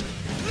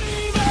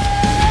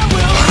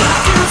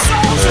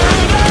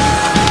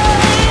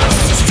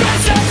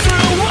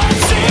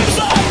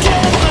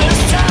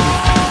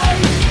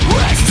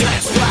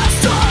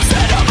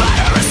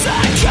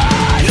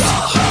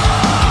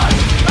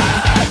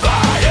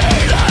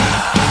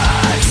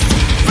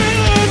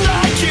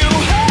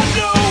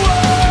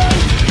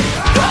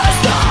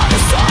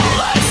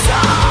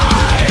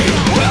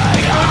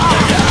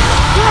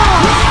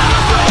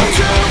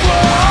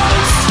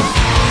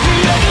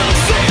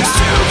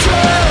 To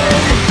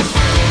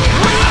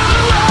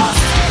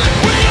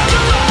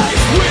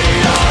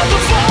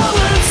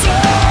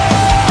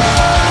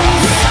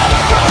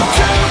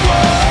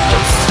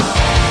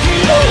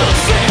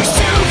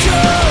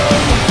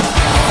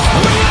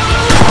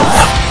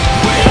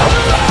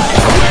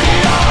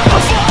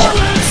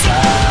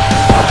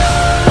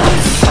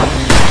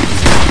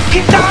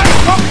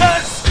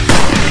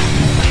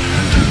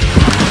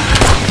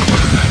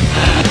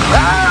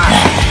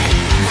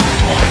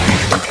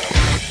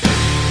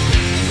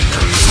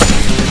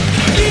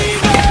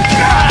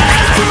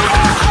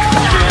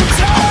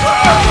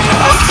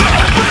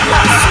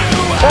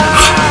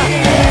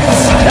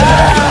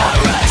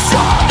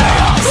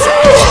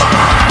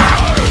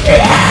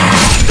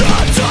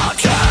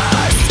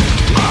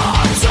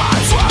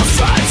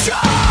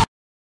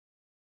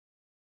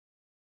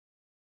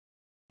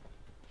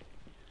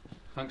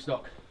next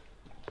dock.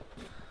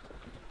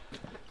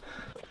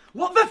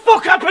 What the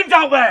fuck happened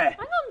out there? Hang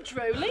on,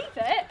 Drew, leave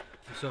it.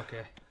 It's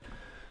okay.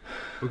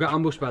 We got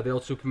ambushed by the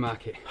old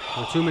supermarket.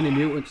 There were too many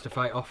mutants to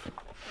fight off.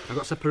 I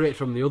got separated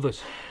from the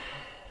others.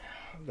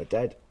 They're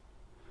dead.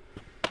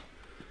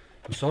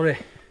 I'm sorry.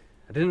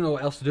 I didn't know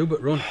what else to do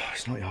but run.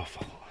 It's not your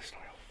fault. It's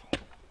not your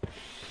fault.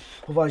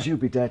 Otherwise you'd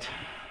be dead.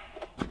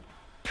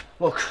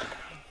 Look,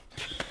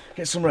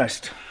 get some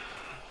rest.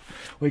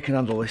 We can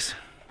handle this.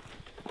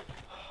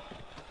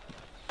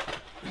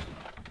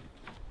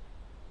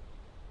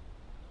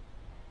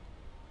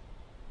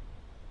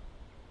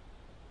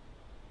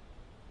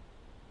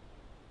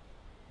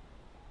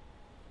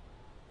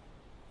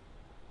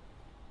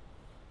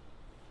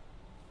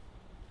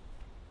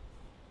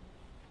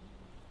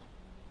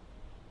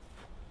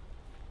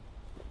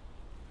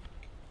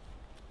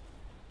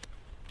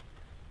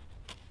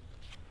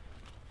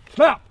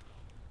 Stop!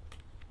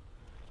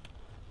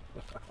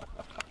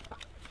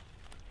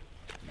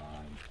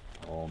 Mine.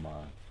 All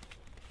mine.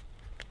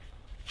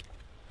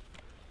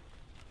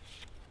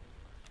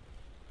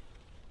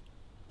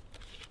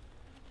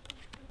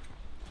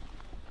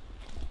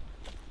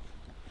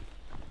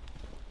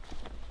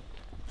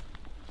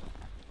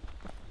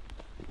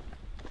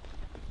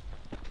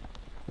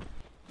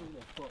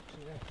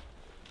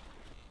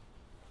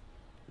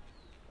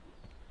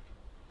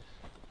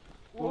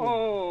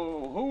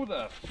 Whoa, who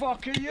the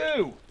fuck are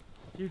you?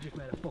 You just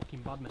made a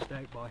fucking bad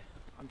mistake, boy.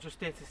 I'm just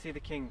here to see the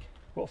king.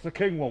 What's the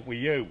king want with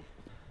you?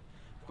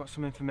 I've got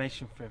some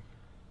information for him.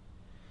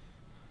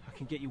 I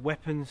can get you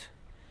weapons,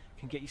 I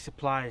can get you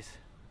supplies.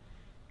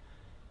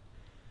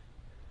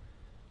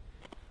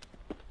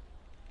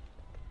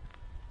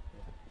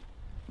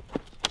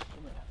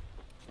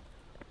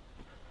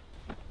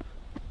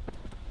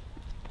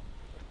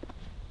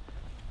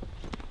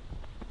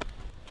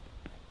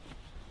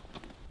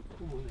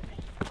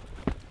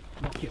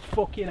 Knock your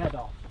fucking head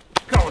off.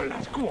 Go on,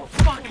 lads, go on,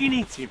 fucking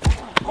hit him.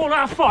 All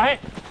that fight,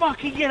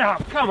 fucking get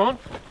up, come on,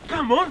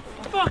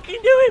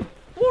 fucking do him.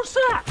 What's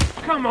that?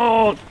 Come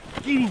on,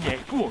 get in there,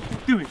 go on,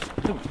 do it,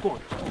 go on,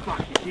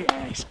 fucking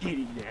yes, get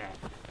in there.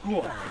 Go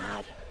on,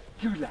 lad,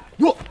 you lad.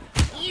 What?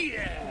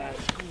 Yes,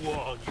 go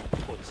on, you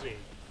pussy.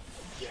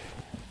 Yeah.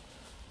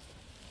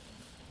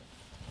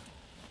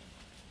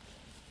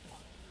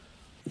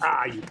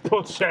 Ah, you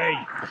pussy.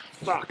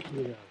 Fuck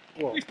you.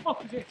 This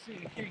fuck is it, see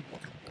the king.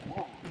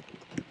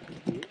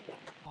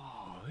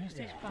 Who's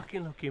this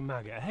fucking looking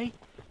maggot, hey?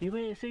 You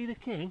wait to see the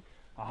king?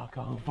 I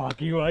can't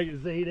fucking wait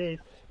to see this.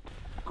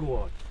 Go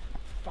on,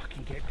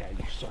 fucking get down,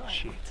 you sort of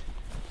shit.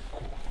 Go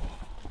on.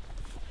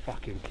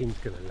 Fucking king's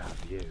gonna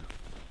love you.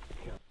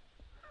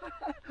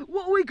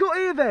 What have we got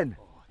here then?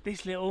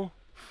 This little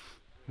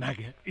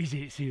maggot is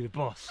here to see the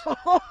boss.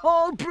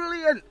 Oh,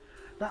 brilliant!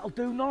 That'll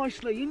do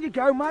nicely. In you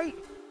go, mate.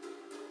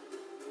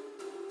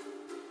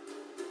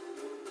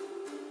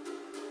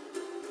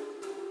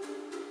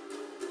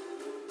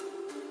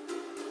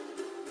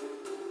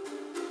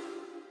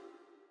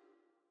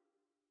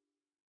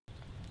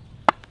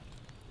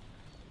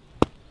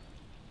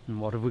 And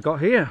what have we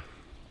got here?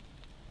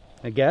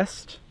 A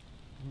guest?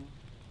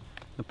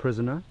 A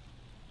prisoner?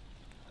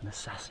 An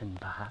assassin,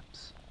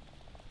 perhaps?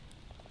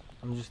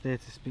 I'm just here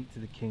to speak to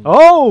the king.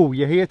 Oh,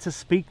 you're here to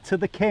speak to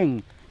the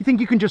king. You think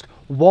you can just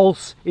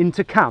waltz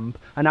into camp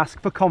and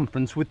ask for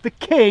conference with the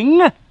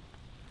king? I've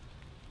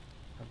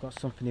got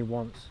something he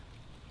wants.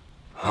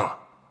 Huh.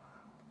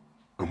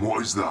 And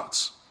what is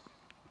that?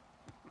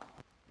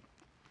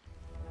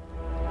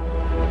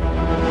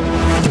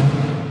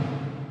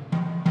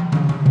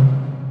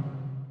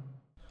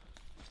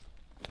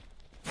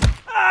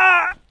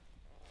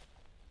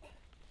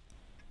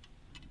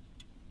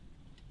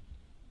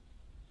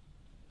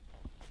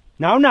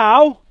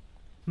 Now,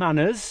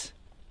 manners.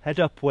 Head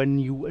up when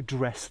you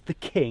address the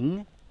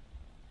king.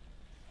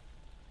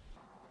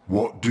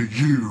 What do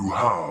you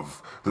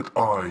have that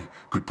I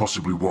could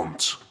possibly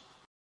want?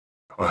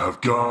 I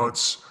have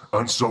guards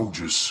and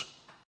soldiers.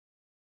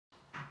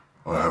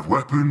 I have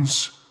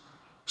weapons,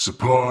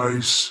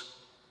 supplies,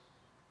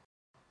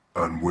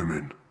 and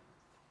women.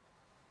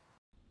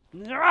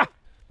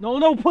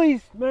 No,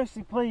 please,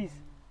 mercy, please.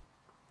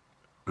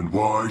 And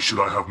why should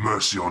I have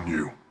mercy on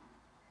you?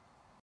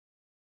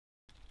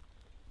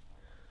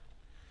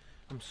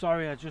 I'm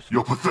sorry, I just...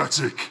 You're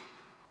pathetic.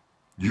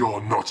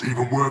 You're not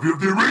even worthy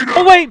of the arena.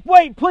 Oh,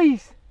 wait,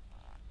 please.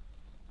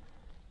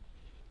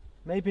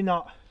 Maybe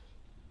not.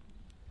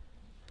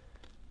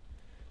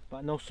 But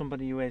I know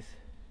somebody who is.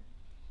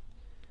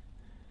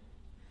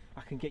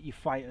 I can get you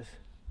fighters.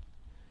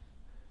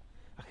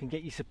 I can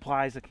get you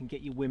supplies, I can get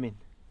you women.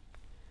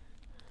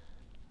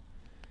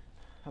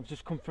 I've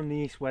just come from the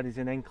east where there's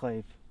an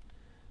enclave.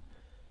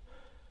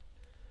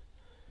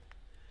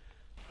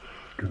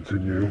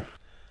 Continue.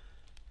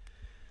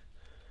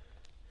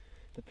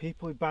 The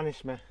people who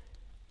banished me,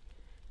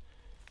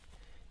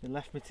 they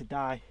left me to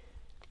die.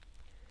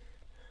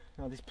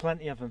 Now there's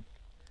plenty of them.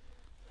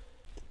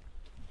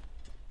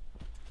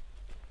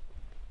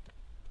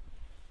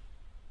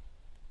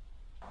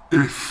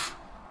 If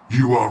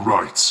you are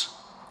right,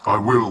 I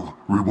will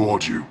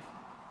reward you.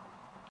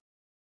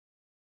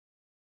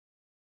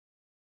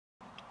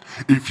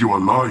 If you are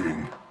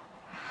lying,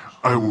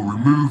 I will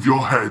remove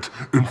your head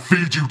and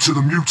feed you to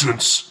the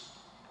mutants.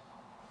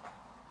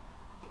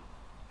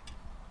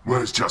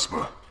 Where's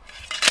Jasper?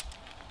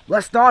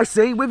 Last I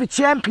see, with a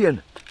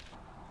champion.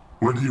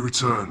 When he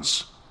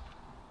returns,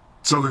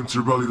 tell him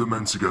to rally the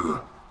men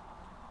together.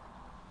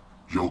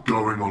 You're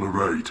going on a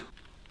raid.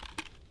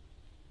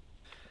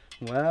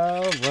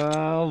 Well,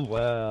 well,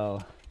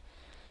 well.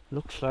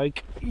 Looks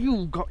like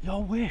you got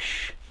your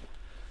wish.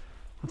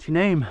 What's your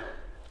name?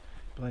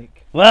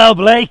 Blake. Well,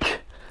 Blake,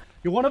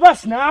 you're one of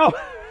us now.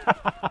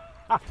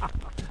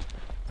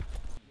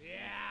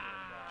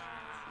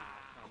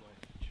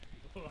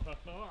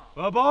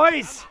 Well,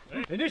 boys,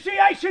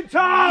 initiation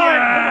time!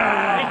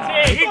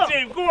 Yeah! Hit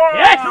him! Go on!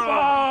 Yes! Come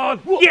on!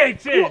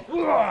 Get him!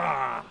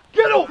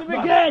 Get up him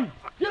again!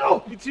 Get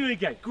up! Hit him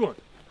again. Go on.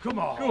 Come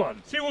on. Go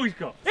on. See what he's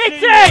got. Hit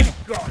See him! what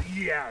he's got.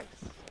 Yes!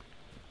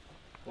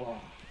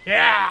 Oh.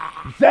 Yeah!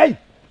 Say!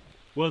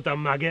 Well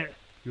done, maggot.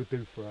 You'll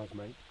do for us,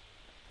 mate.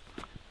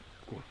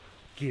 Go on.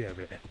 Get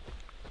over there.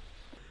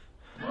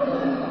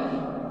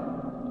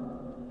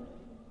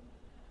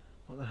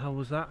 What the hell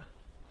was that?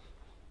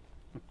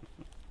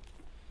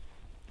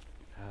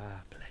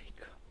 Ah,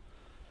 Blake.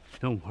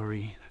 Don't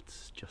worry,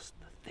 that's just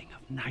the thing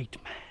of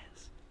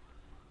nightmares.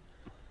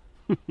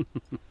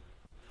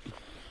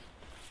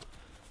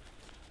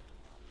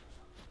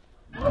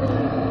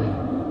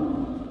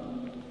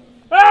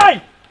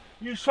 Hey!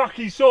 You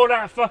fucking saw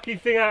that fucking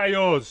thing out of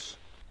yours.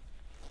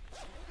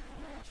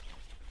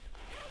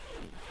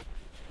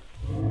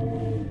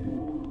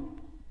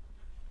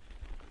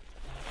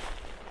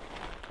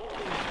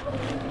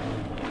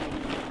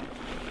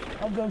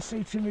 I'll go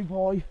see Timmy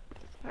boy.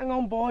 Hang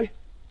on, boy.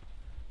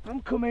 I'm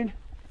coming.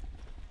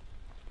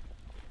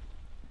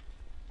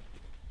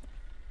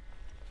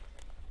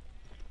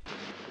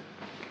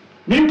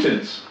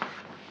 Mutants.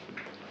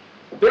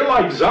 They're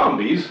like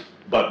zombies,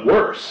 but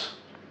worse.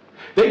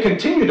 They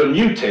continue to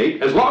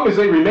mutate as long as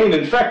they remain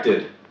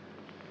infected.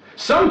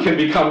 Some can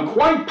become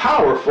quite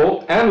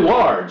powerful and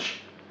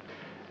large.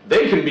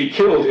 They can be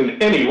killed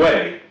in any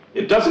way.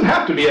 It doesn't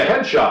have to be a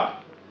headshot,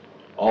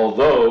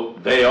 although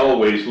they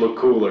always look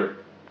cooler.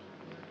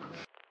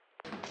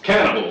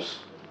 Cannibals.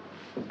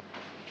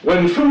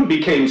 When food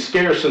became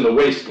scarce in the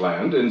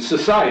wasteland and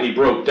society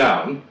broke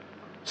down,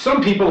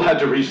 some people had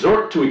to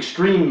resort to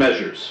extreme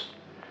measures.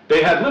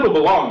 They had little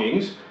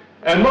belongings,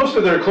 and most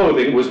of their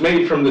clothing was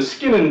made from the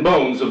skin and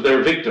bones of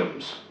their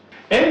victims.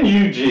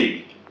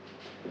 NUG.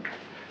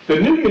 The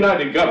new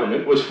united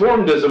government was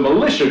formed as a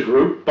militia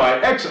group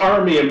by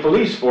ex-army and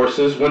police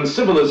forces when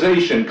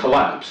civilization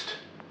collapsed.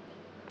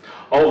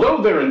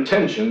 Although their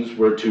intentions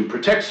were to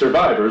protect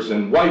survivors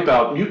and wipe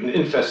out mutant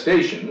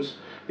infestations,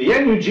 the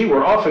NUG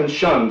were often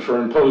shunned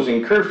for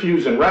imposing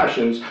curfews and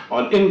rations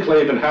on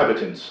enclave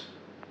inhabitants.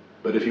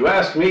 But if you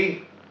ask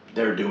me,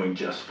 they're doing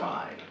just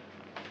fine.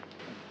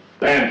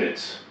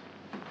 Bandits.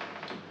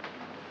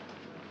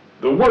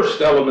 The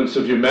worst elements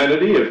of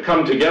humanity have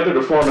come together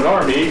to form an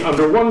army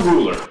under one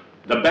ruler,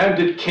 the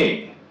Bandit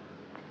King.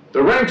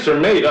 The ranks are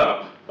made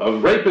up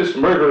of rapists,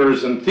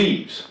 murderers, and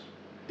thieves.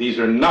 These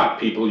are not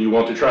people you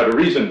want to try to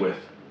reason with.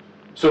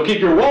 So keep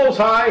your walls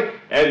high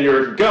and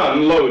your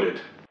gun loaded.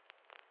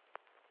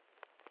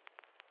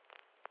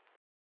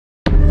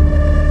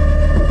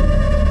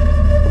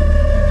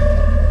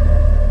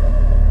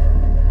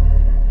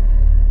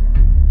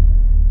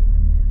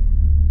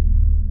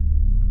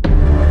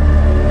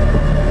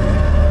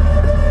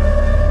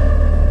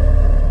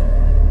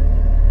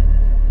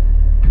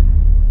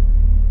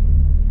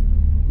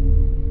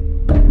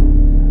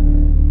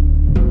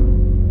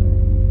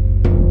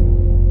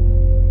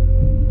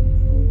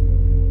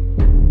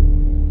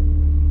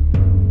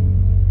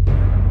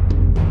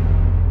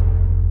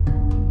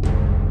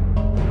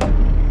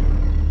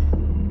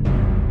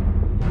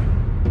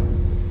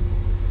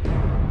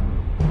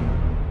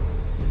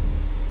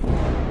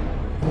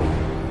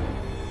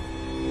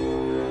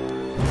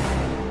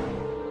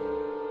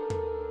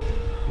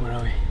 Where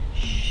are we?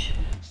 Shh.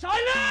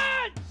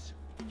 Silence!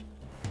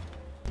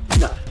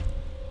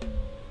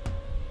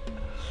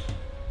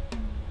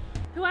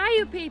 Who are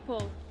you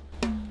people?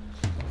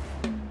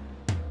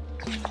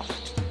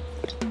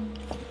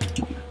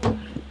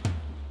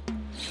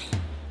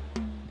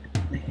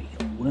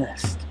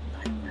 Worst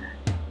nightmare.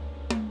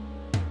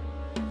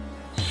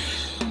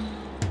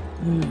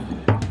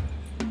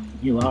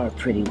 You are a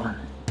pretty one.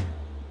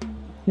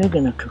 You're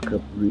gonna cook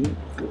up real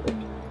good.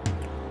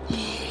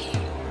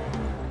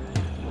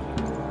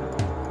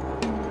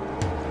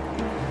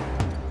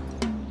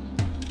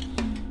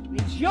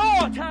 It's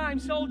your time,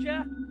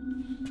 soldier!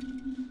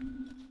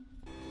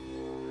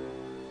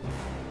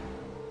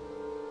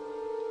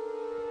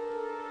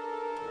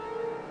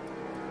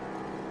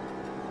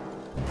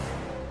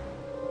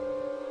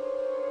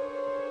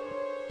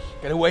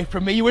 Get away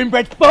from me, you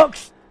inbred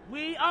fucks!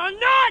 We are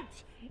not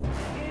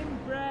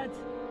inbred.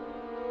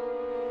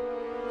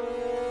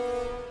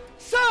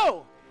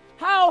 So,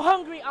 how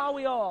hungry are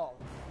we all?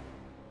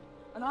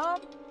 An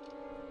arm?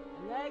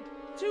 leg,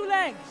 2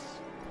 legs.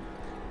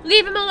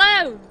 Leave him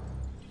alone!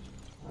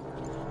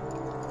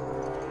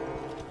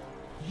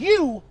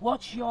 You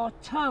watch your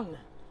tongue,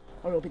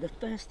 or it'll be the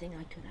first thing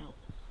I cut out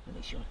when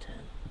it's your turn.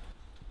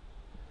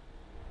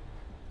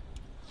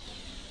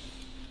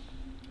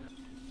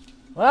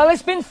 Well,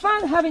 it's been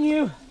fun having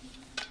you.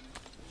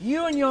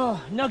 You and your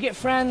nugget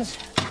friends.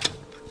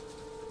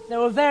 They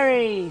were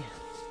very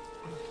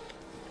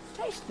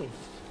tasty.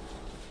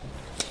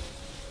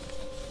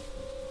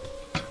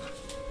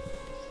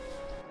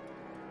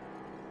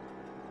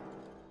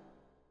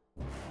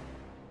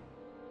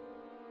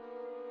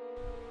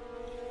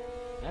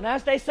 And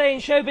as they say in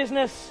show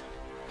business,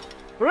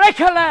 break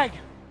a leg!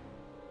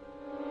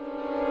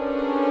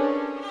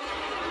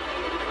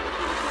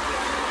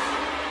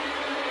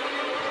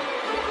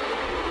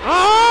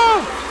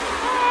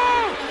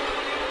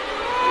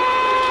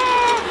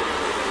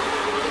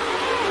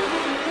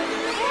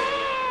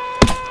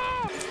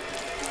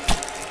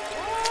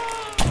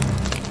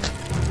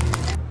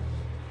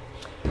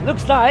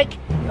 Looks like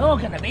you're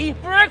gonna be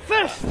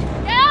breakfast!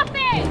 Get off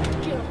it!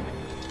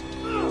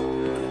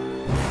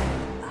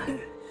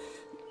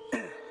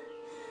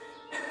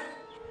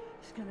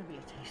 It's gonna be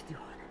a tasty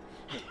one.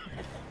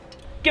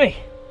 Gimme!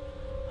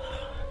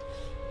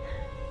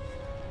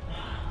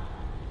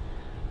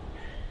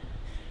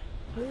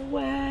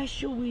 Where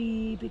shall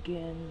we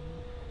begin?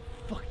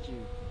 Fuck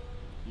you.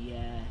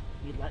 Yeah,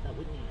 you'd like that,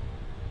 wouldn't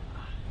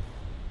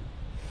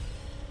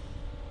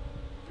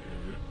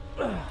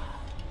you?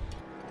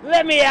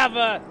 Let me have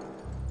a...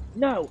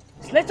 No,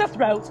 slit her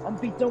throat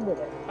and be done with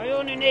it. I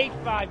only need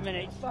 5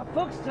 minutes. For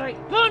fuck's sake,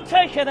 go and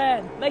take her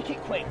then. Make it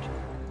quick.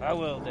 I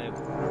will do.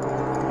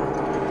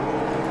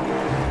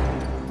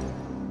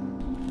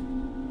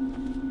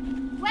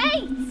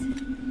 Wait!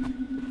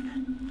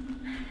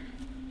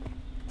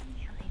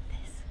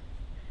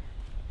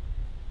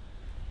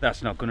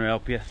 That's not going to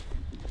help you.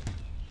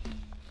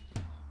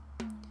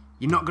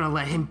 You're not going to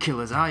let him kill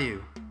us, are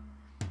you?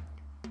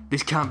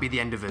 This can't be the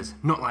end of us.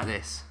 Not like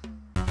this.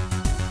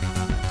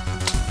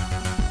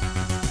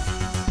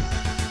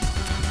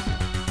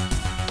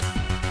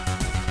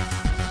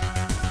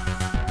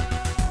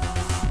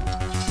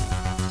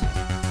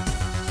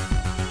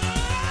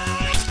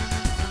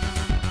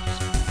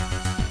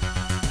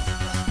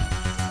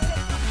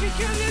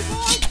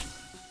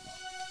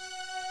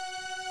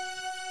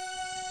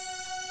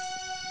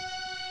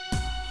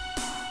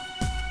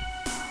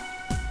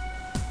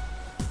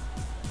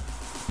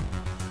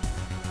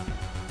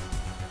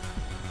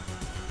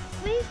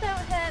 Please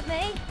don't hurt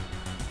me.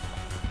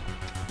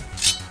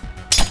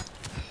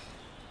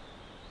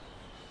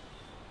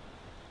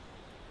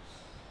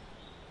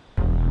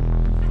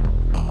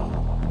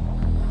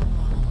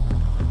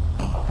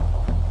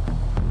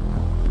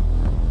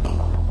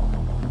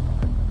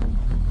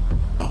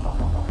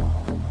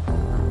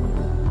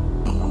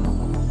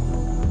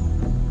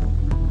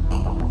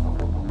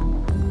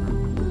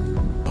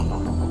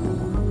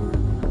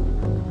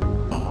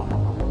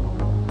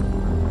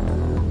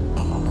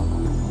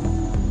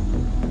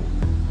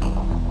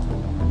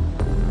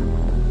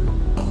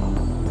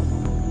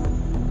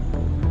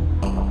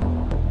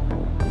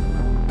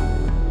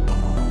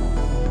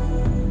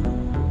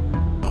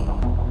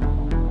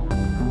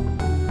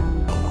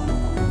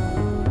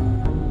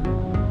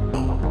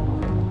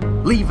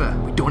 Leave her.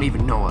 We don't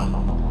even know her.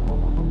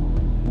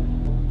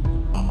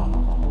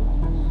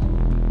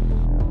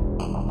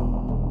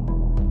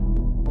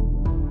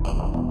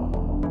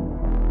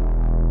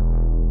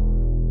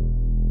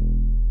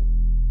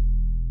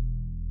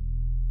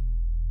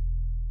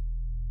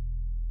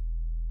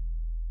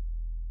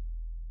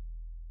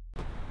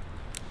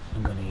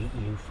 I'm gonna eat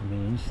you from the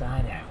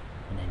inside out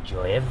and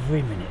enjoy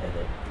every minute of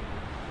it.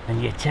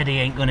 And your teddy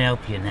ain't gonna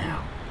help you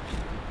now.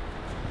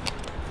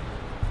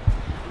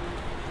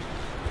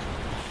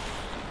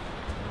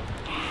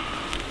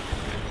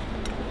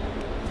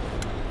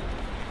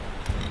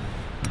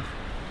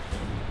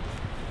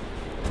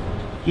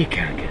 You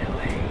can't get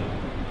away.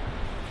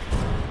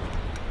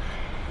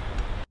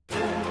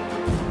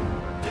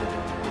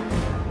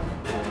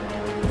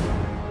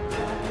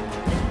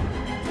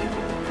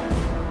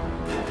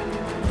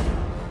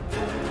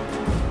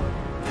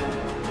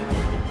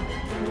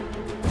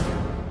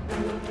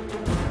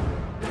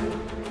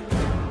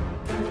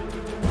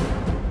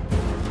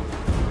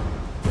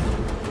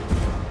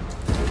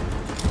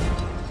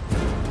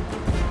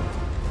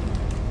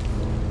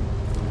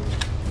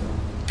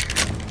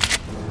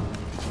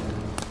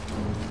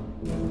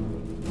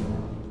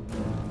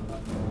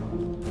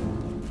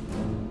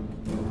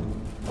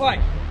 Oi!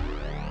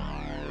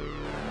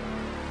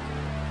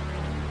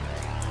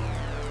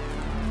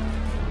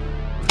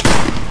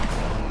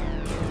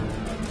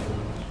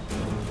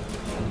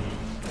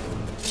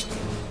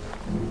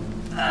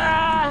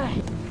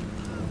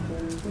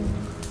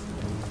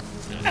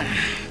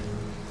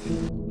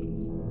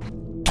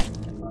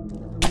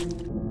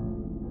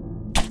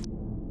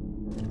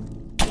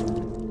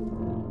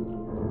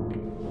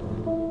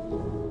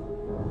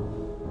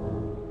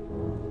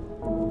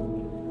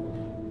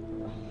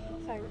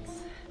 Thanks.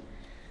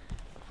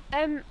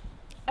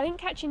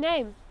 didn't catch your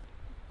name.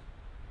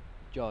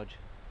 George.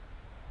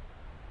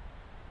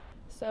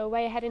 So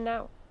where are you heading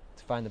now?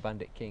 To find the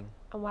Bandit King.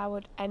 And why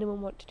would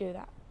anyone want to do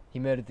that? He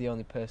murdered the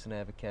only person I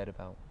ever cared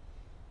about.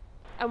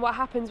 And what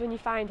happens when you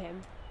find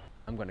him?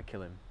 I'm going to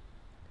kill him.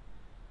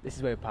 This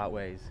is where we part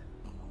ways.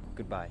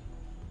 Goodbye.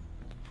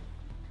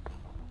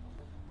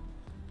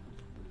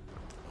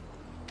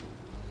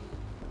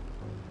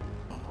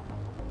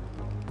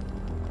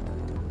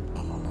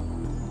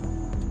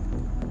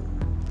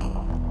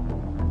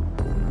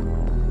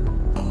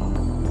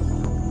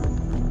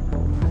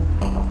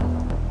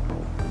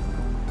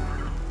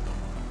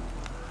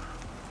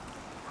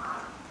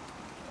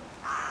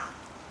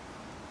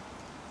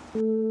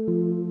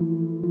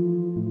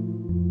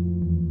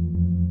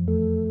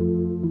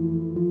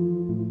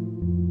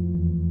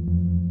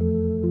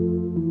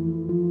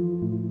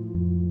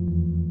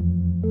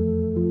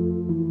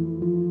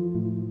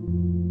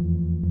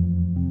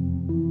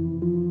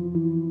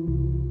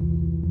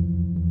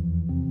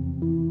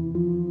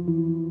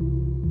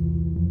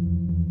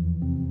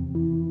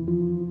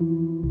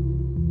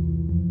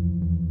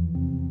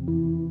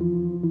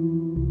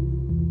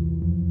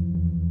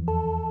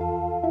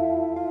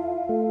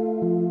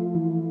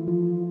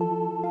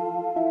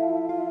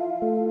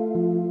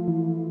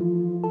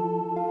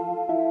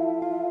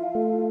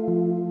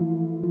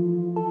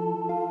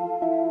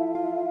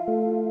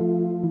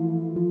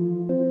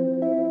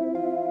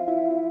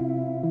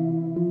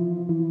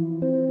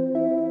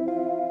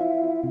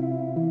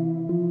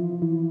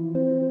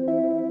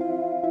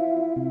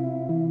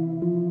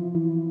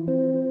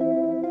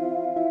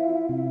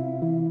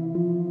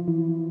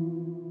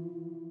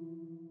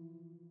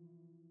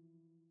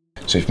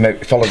 So if you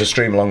follow the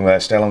stream along there,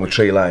 stay along the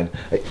tree line.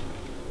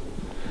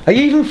 Are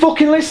you even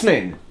fucking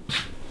listening?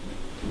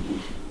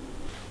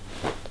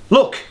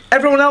 Look,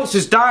 everyone else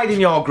has died in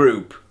your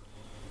group.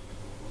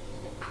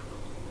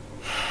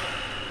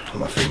 What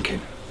am I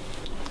thinking?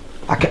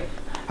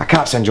 I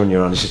can't send you on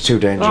your own, this is too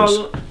dangerous.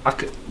 Oh,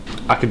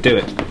 I could do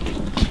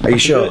it. Are you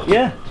sure?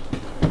 Yeah.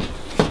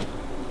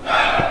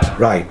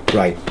 Right.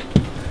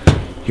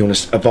 You want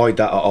to avoid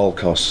that at all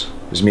costs.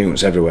 There's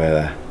mutants everywhere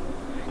there.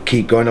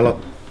 Keep going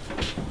along.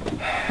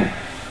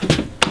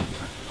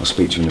 I'll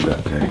speak to you in a bit,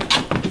 okay?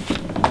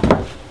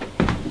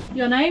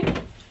 Your name?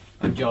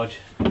 I'm George.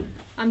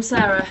 I'm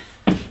Sarah.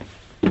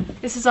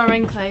 This is our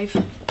enclave.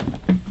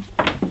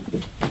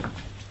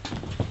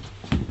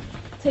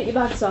 Take your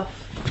bags off.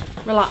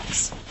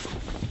 Relax.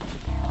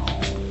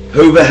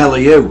 Who the hell are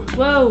you?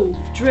 Whoa,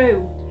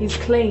 Drew. He's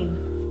clean.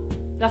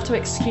 You'll have to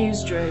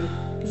excuse Drew.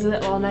 He's a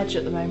little on edge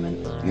at the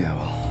moment. Yeah,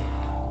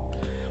 well,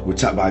 we were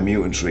attacked by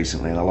mutants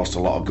recently and I lost a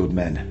lot of good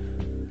men.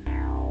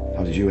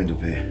 How did you end up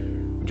here?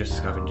 I'm just a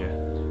scavenger.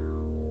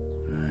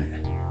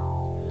 Right.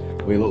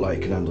 Well, you look like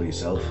you can handle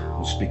yourself.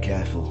 Well, just be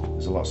careful.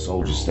 There's a lot of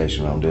soldiers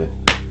stationed around here.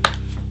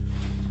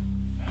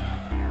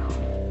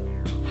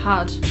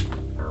 Had.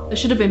 They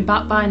should have been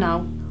back by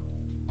now.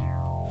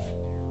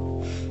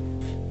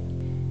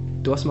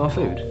 Do I smell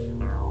food?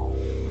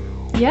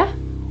 Yeah.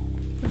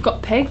 We've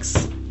got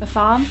pigs, a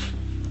farm,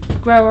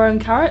 grow our own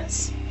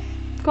carrots.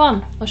 Go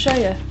on, I'll show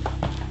you.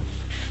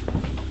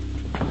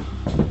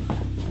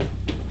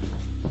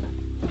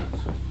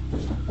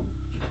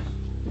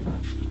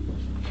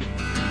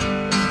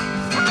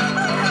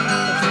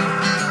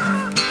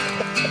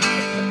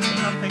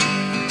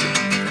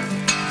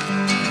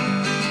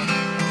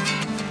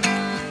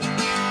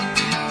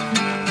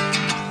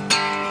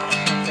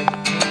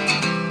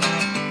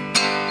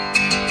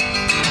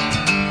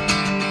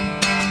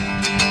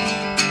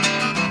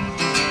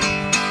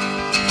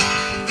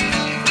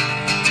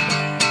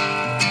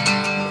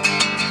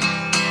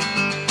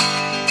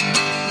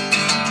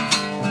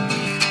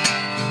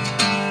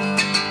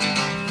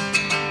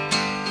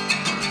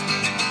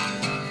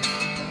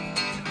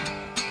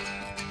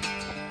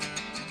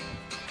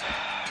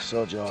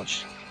 So,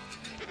 George,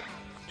 do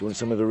you want to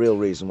tell me the real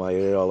reason why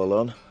you're here all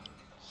alone?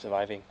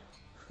 Surviving.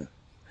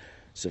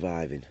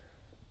 Surviving.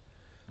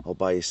 All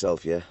by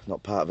yourself, yeah?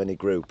 Not part of any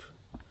group?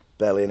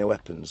 Barely any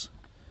weapons?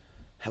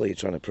 Hell are you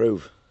trying to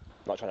prove?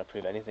 I'm not trying to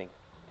prove anything.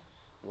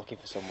 I'm looking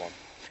for someone.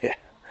 Yeah.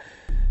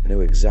 And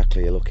who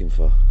exactly you're looking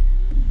for?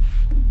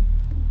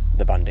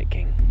 The Bandit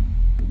King.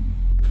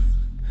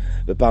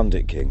 The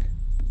Bandit King?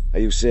 Are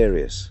you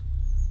serious?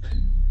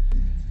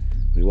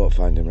 We won't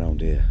find him round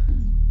here.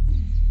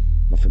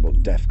 Nothing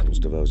but death comes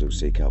to those who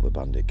seek out the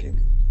Bandit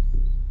King.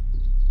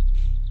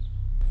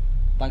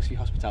 Thanks for your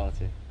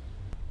hospitality.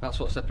 That's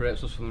what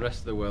separates us from the rest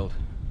of the world.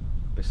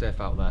 Be safe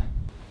out there.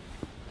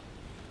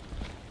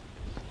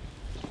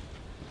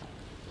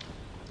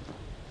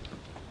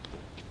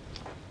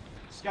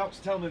 Scouts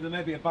tell me there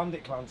may be a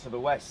bandit clan to the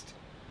west.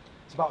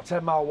 It's about a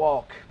 10-mile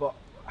walk, but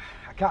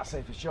I can't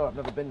say for sure, I've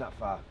never been that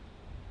far.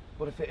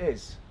 But if it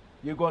is,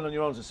 you going on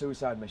your own is a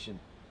suicide mission.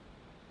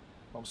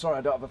 I'm sorry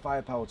I don't have the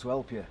firepower to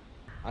help you.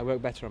 I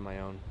work better on my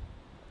own.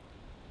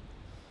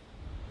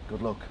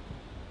 Good luck.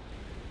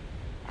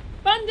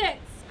 Bandits!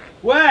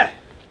 Where?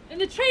 In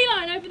the tree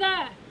line over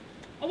there.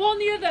 I warn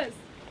the others.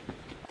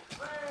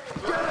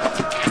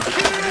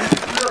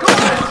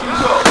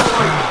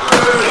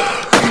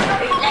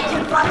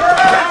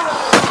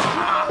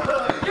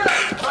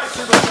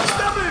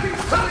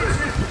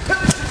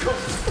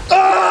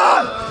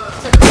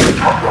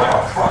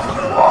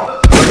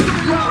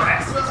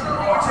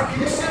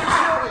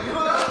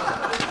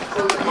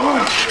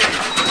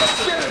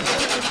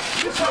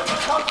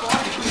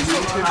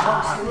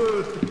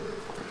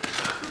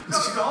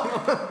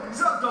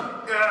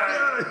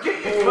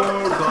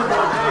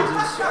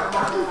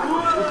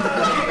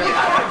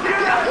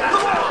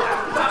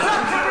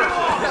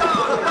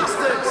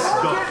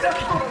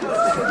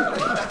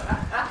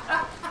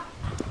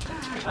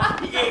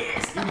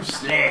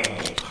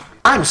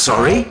 I'm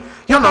sorry,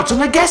 you're not on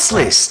the guest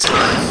list.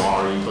 I'm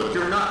sorry, but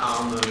you're not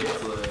on the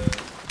guest list.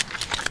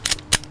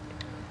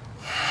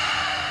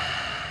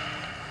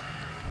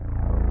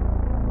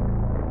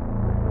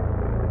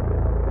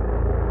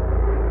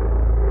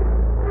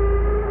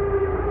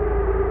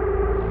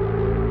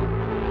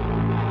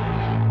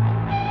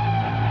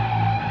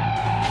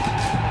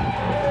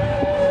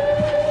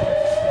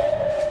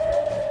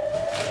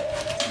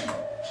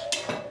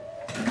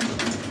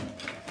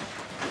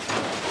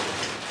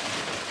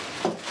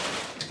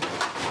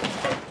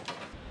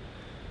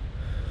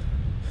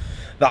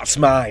 That's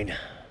mine.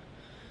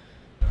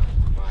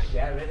 Right,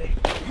 yeah, ready?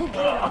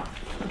 Fuck!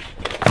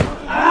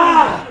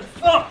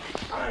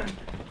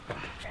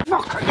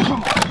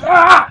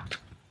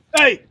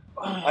 Hey!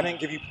 I didn't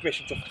give you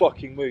permission to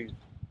fucking move.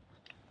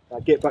 Now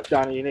get back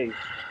down on your knees.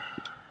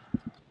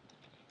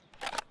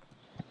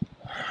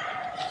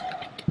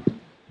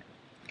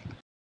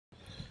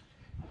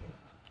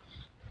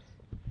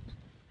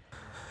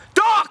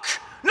 Doc!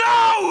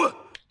 No!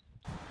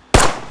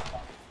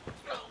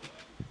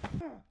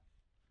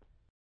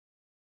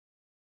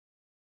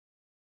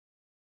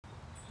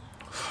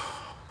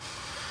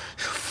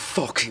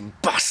 Fucking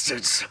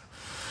bastards!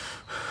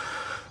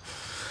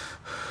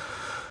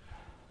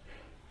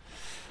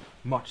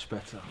 Much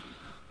better.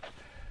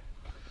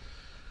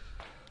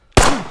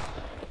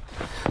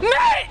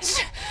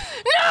 Mitch!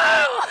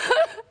 No!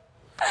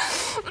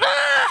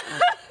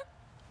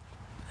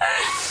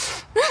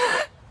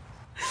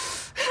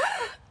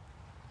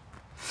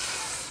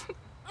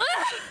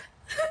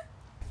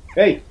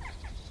 Hey! You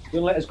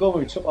gonna let us go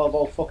when we took our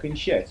old fucking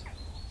shit?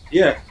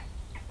 Yeah.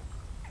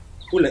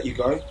 We'll let you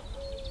go.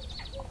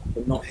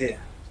 But not here.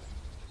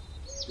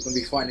 We're going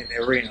to be fighting in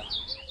the arena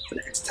for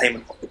the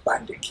entertainment of the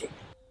Bandit King.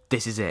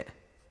 This is it.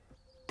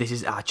 This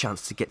is our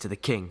chance to get to the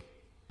king.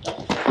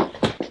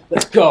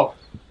 Let's go!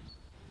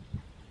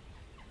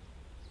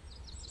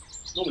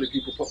 Normally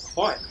people put the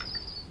fight.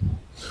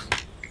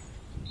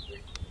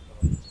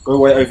 Go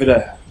wait over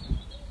there.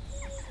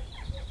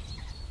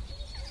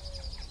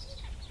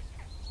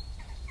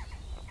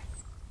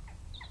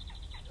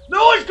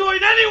 No one's going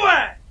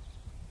anywhere!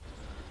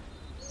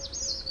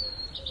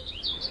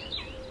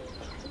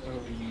 Oh,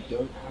 you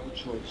don't have a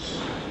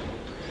choice.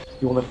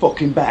 You want to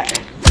fucking bet?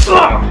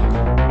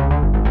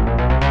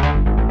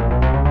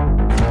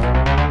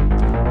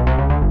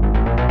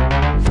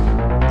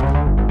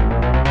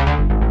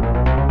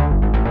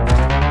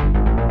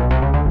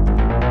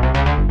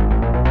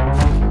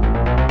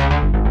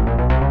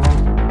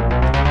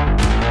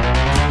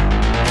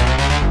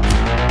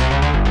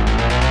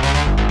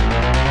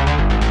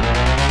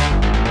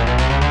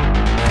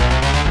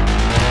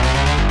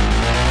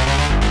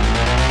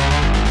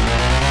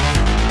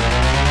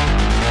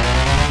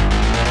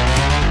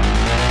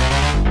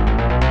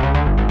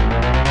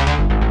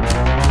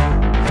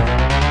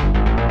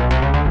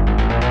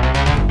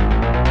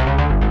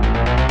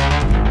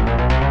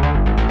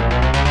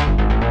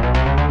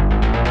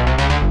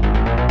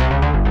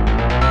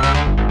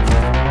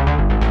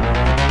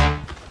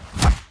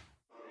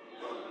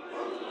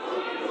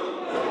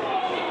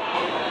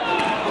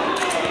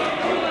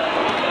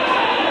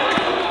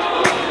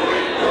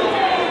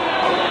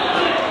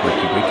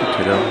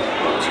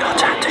 It's your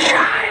time to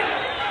shine.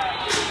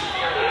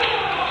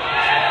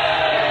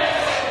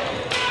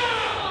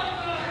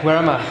 Where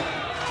am I?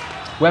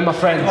 Where are my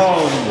friends?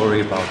 Oh, don't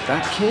worry about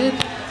that, kid.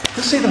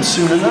 You'll see them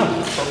soon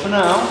enough. But for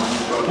now,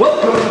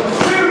 welcome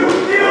to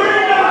the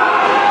arena!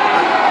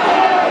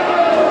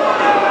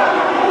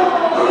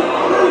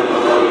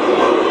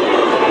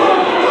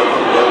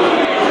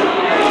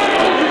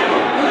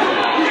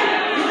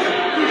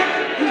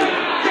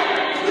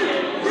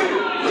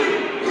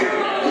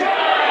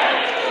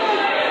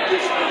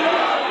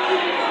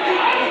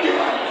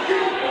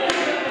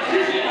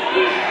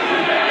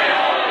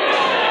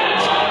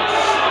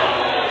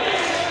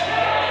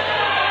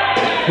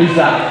 Who's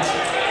that?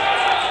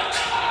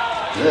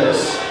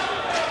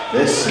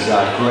 This is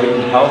our great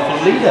and powerful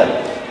leader,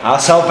 our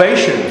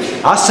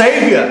salvation, our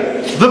saviour,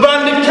 the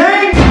Bandit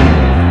King!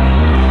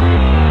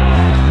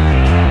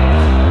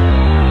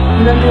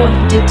 Remember what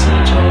you did to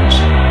me, George.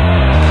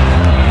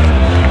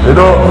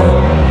 Enough!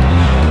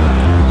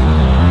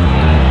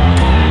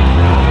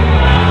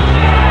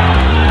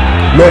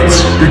 Let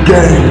the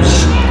games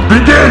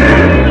begin!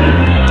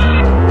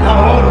 Come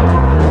on!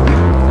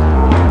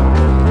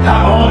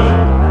 Come on!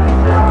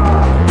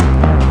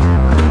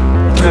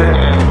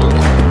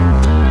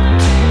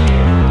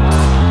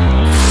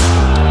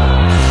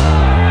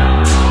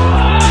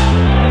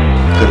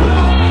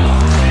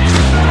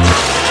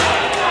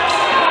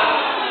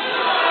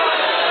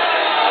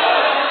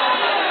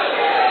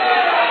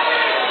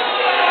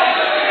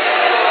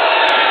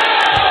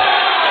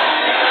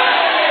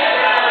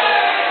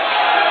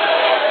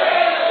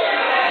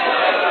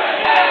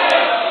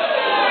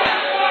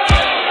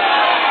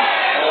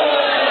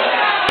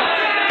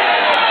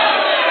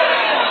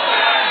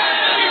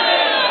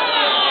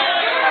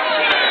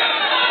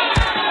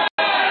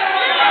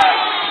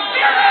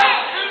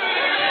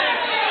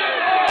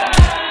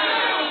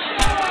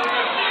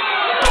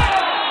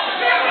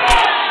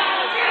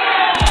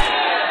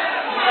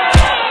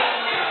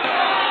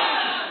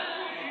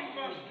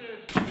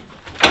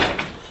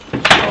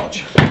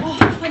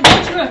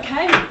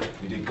 okay?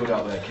 You did good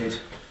out there, kid.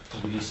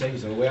 What did you say?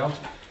 Is there a way out?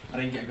 I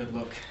didn't get a good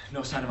look.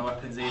 No sign of our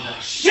weapons either.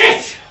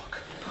 Shit!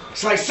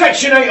 It's like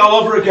Section 8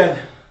 all over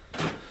again.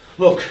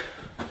 Look,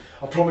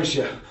 I promise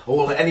you, I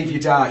won't let any of you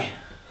die.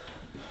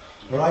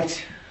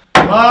 Alright?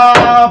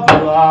 Blah,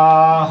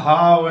 blah,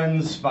 how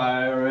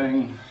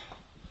inspiring.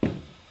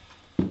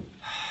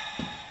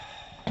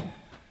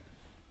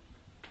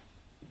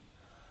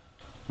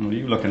 What are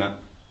you looking at?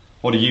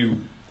 What are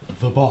you?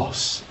 The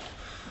boss.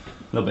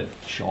 A little bit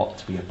short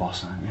to be a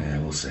boss, aren't you? Yeah,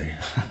 we'll see.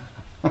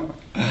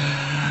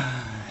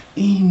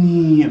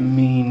 Eeny,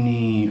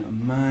 meeny,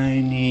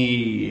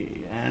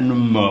 miny,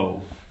 and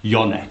mo.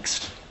 You're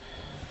next.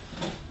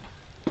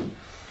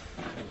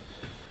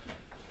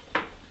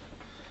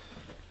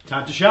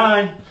 Time to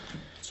shine.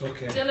 It's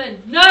okay.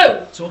 Dylan,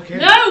 no! It's okay.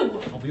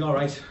 No! I'll be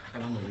alright.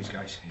 I'll handle these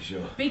guys. You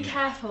sure? Be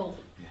careful.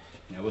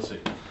 Yeah, we'll see.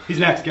 He's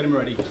next. Get him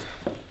ready.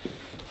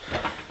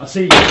 I'll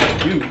see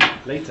you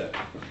later.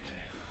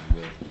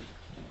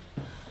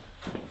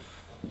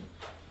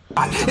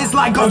 It's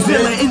like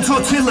Godzilla in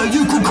tortilla,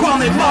 you could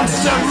call it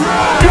monster.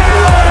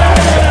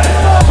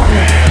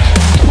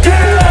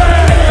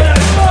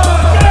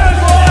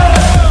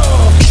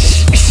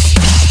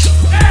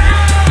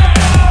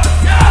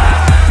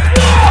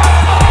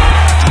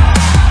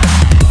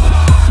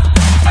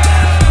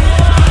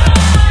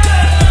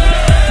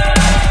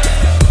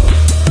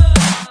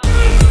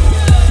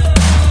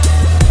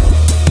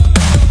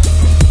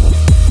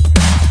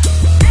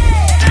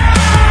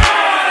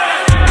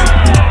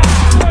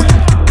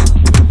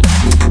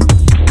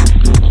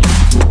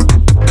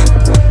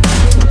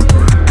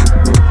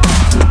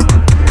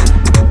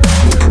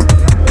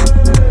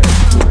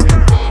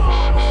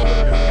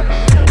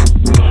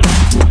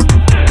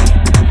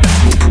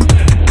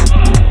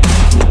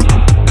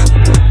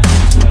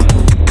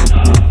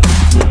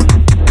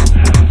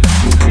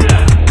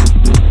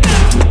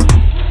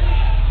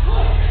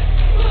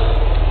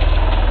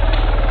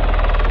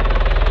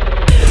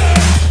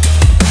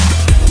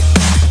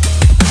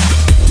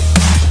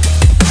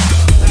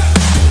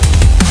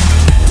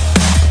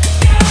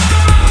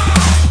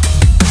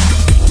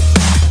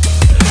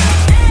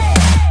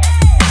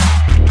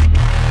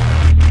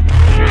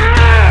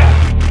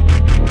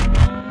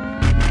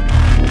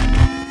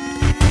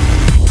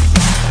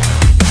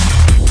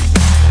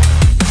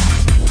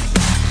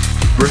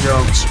 Bring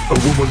out a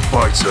woman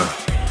fighter.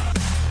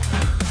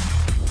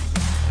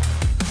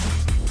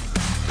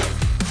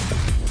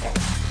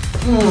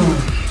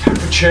 Time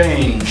for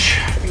change.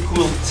 I think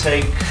we'll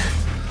take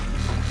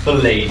the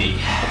lady.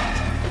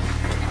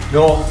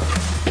 No.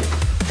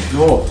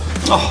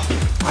 Oh,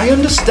 I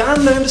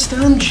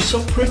understand. She's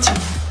so pretty.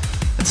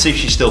 Let's see if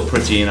she's still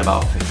pretty in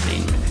about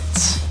 15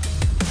 minutes.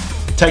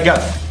 Take her.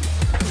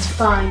 It's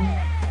fine.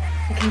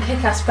 I can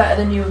kick ass better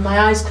than you with my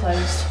eyes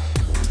closed.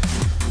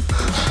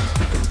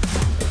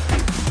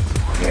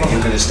 Yeah,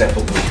 you're gonna step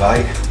up and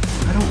fight.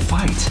 I don't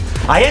fight.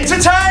 I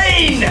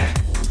entertain!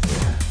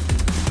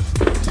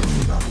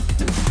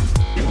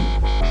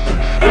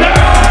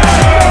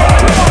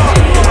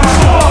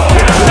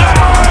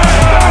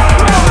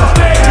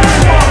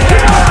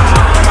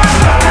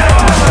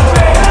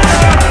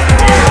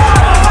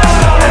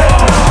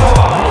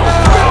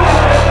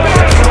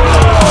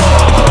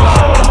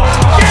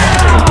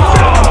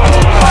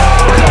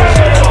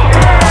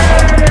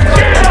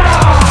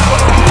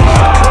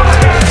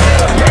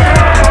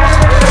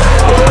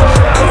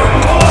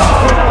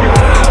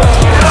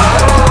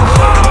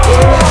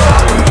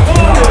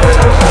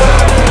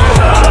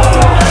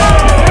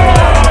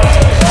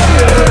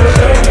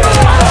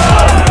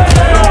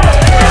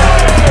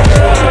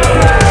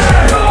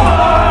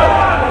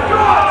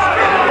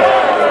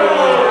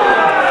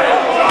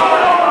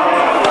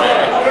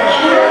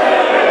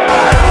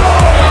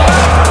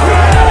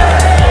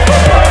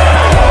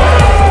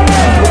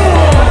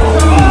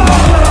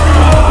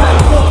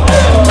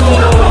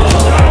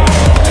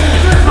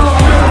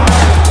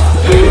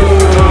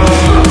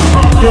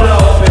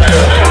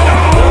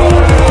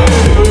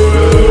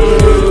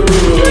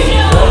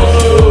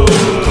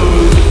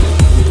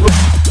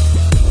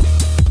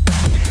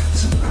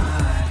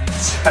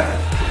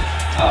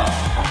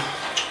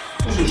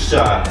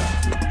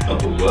 Not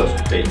the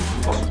worst date you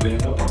could possibly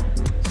end up on.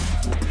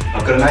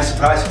 I've got a nice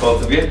surprise for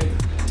both of you.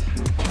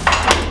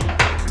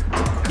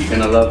 You're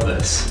gonna love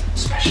this,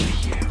 especially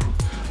you.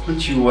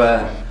 Won't you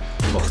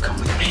both come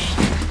with me?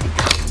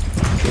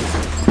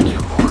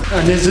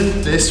 And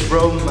isn't this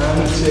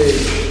romantic?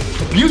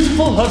 A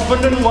beautiful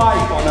husband and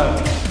wife on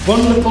a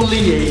wonderful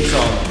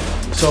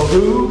liaison. So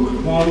who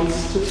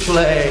wants to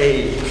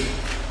play?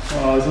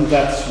 Oh, isn't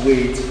that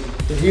sweet?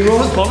 The hero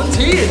has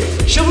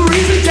volunteered.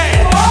 Chivalry's a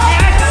dead.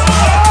 Yes!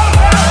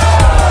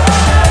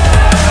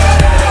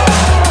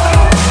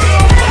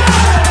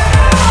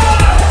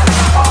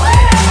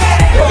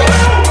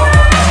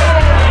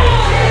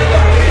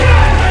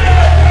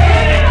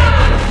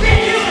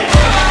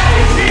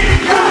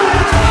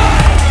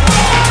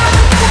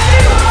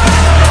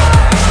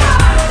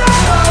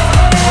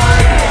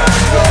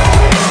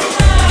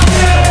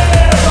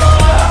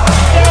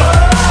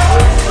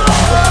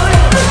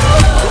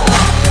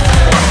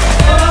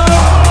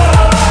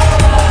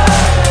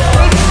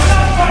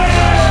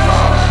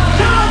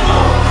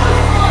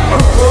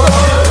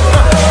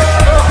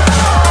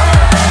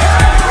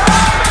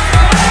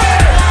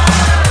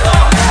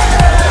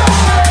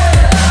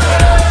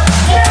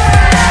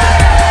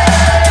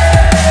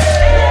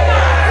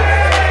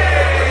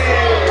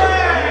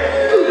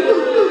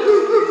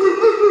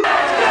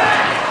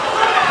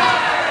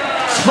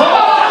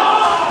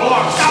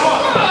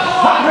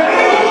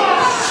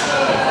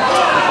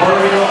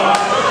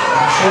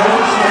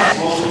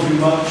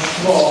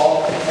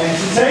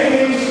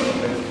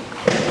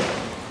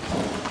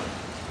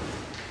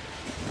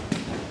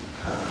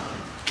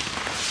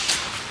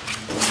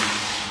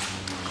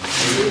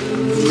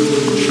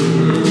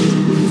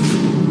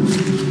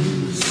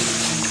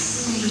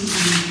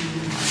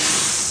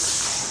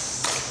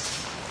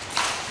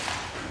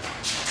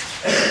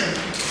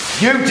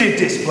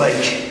 this,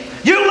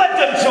 Blake. You led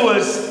them to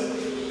us.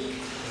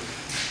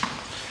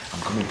 I'm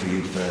coming for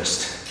you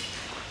first.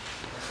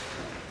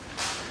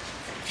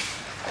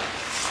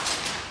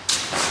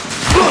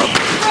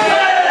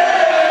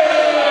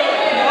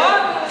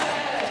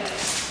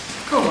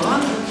 Come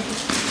on.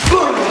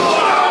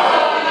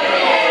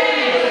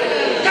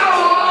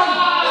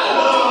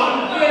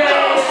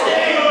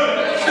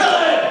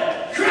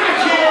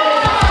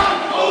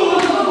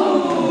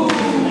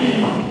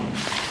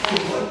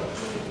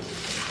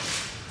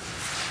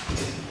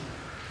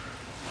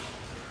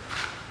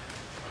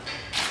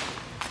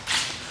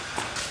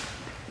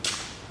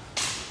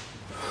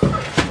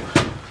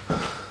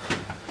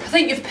 I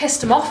think you've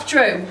pissed him off,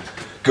 Drew.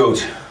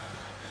 Good.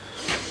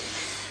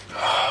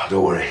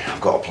 Don't worry,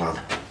 I've got a plan.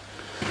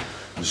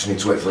 I just need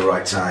to wait for the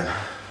right time.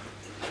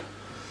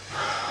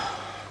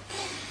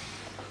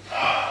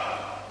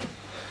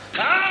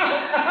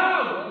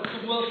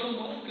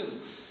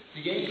 Welcome.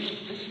 The aim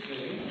of this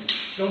game.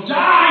 Don't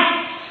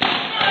die!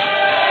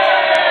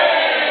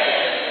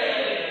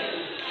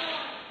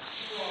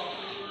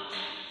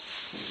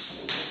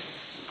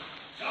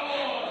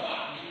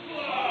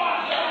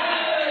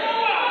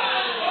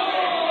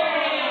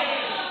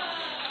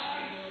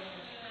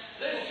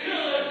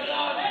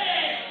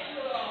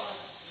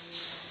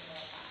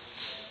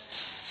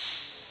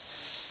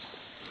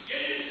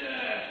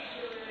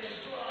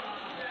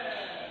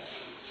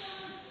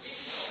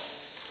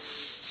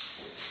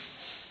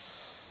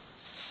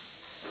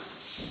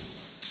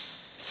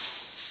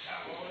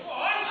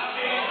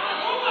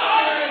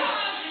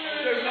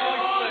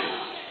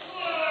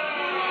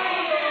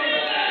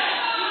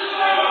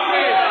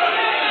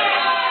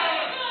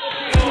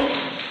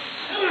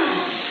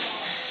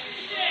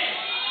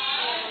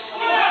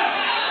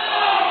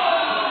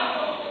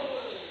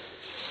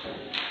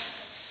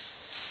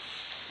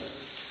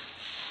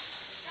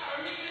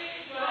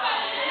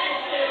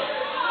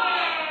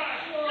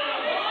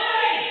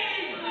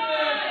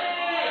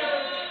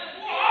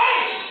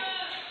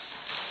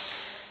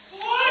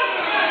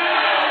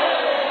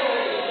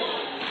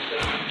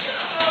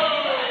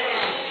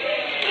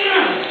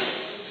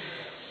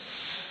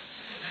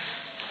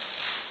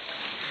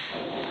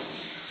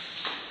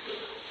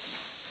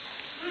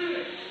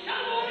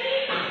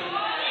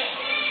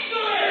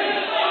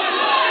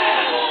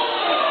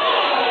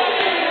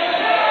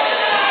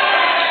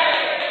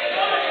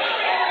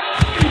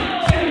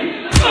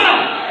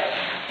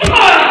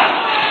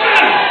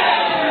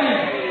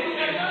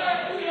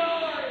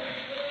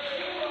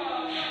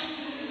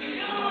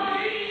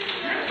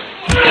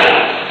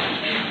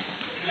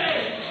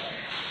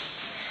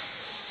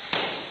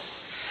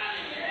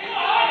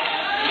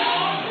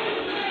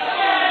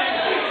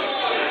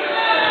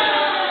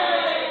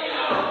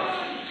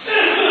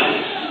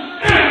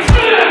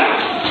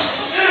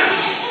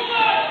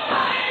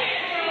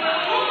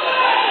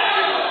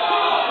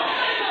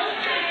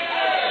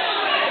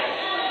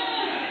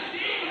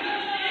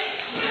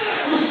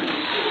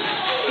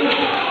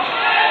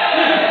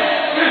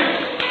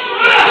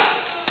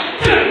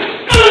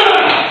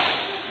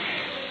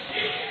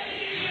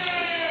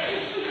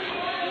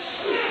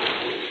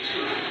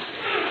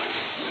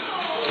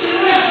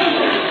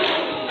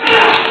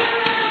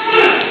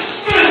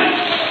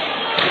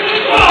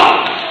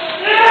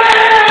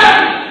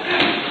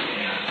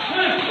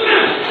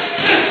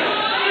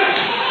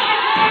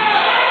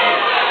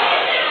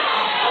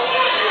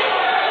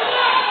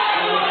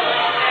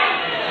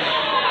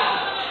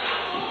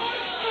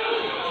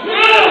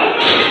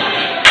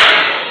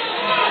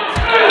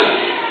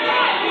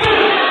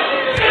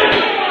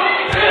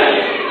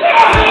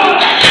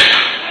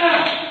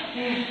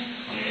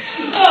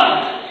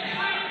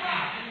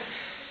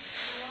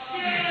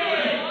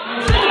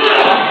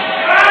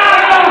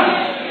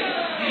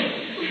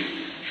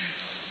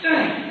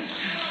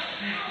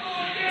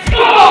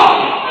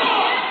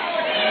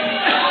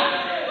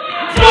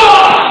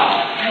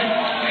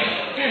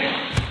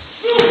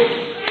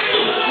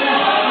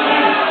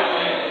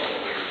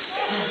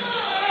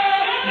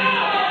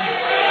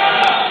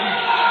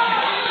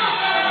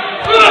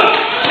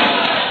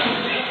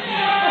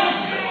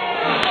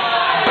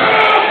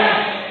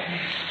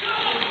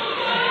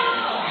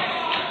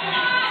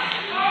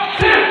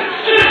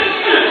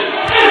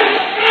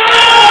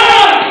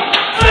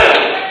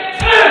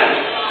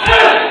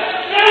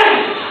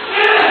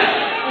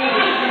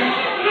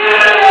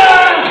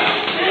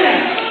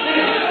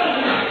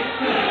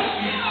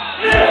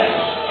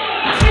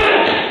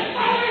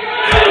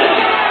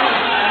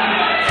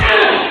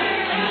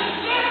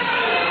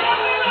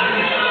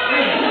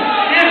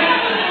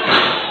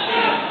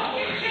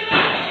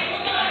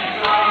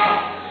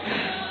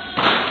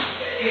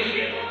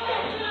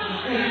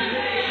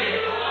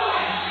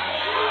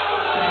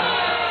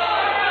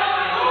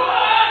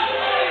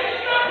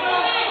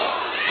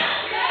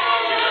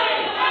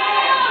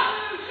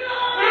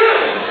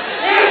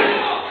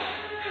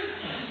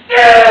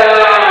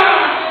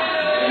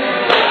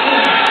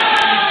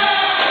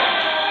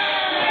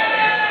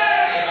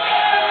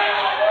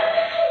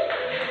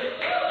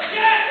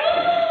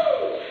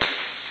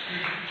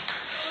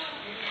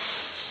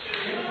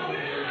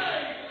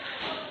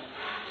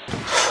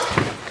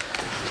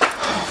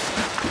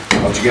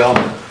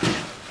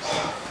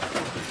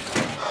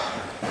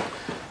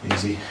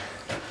 easy.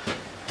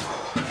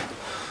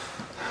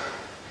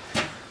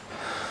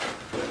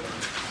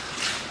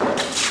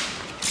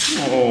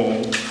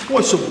 Oh,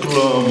 what's so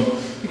glum?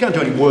 You can't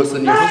do any worse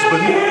than your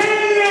husband.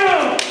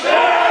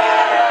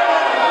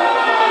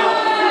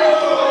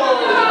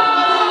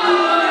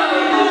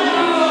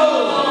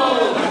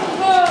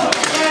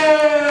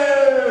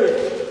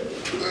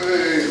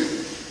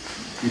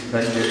 He's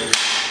petted it.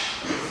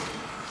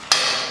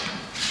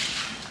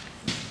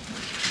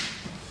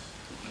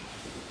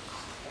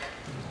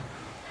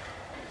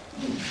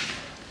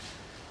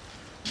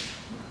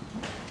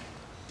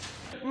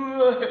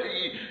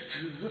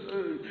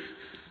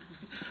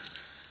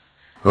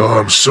 Oh,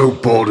 I'm so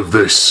bored of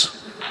this.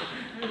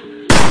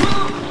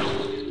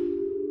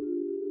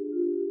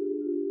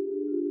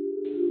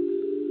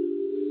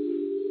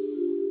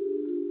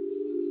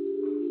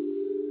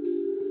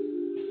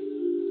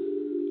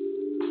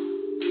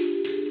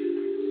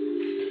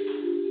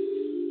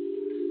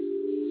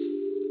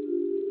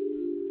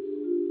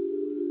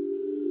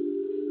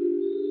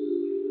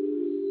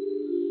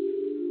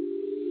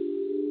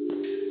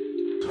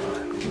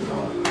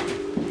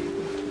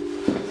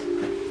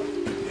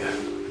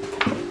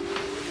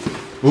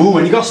 Ooh,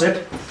 any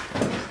gossip?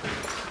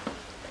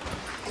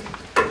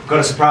 Got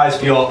a surprise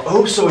for your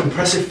oh so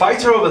impressive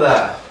fighter over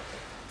there.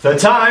 Third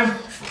time.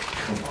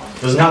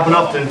 Doesn't happen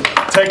often.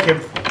 Take him.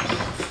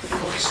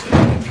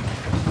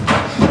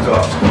 Go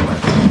on.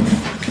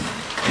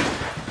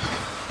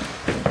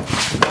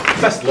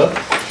 Best luck.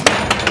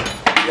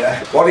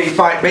 Yeah. Why don't you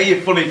fight me,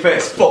 you funny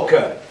face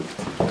fucker?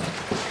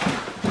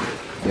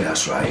 Yeah,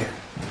 that's right.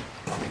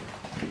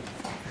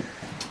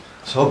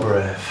 So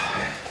brave.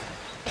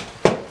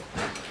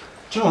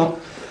 Do you know what?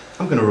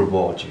 I'm going to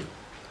reward you.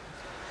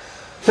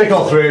 Take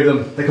all three of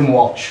them. They can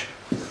watch.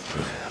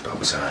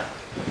 About time.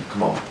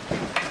 Come on.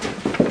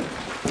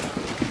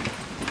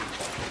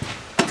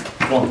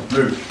 Come on,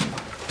 move.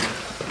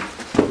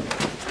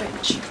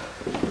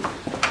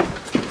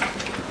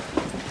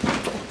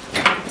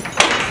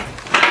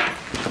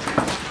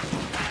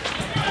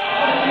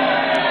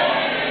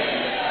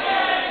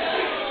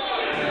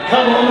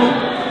 Come on.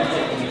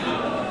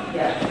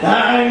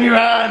 Hang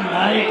on,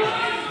 mate.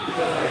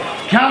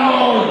 Come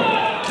on.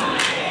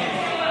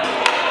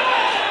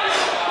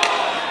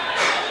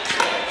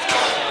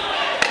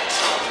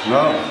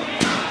 No.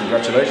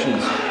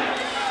 Congratulations.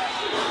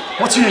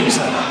 What's your name,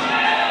 sir?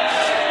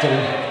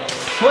 Dylan.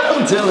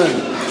 Well,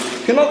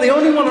 Dylan, you're not the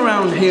only one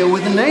around here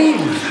with a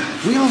name.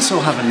 We also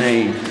have a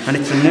name, and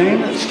it's a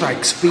name that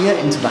strikes fear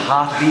into the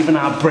heart of even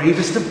our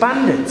bravest of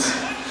bandits.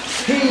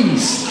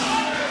 He's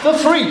the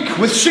freak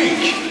with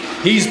chic.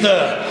 He's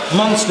the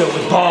monster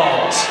with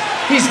balls.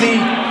 He's the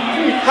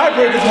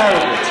hybrid of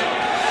Harrogate.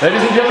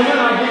 Ladies and gentlemen,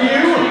 I give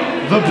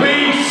you the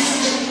Beast.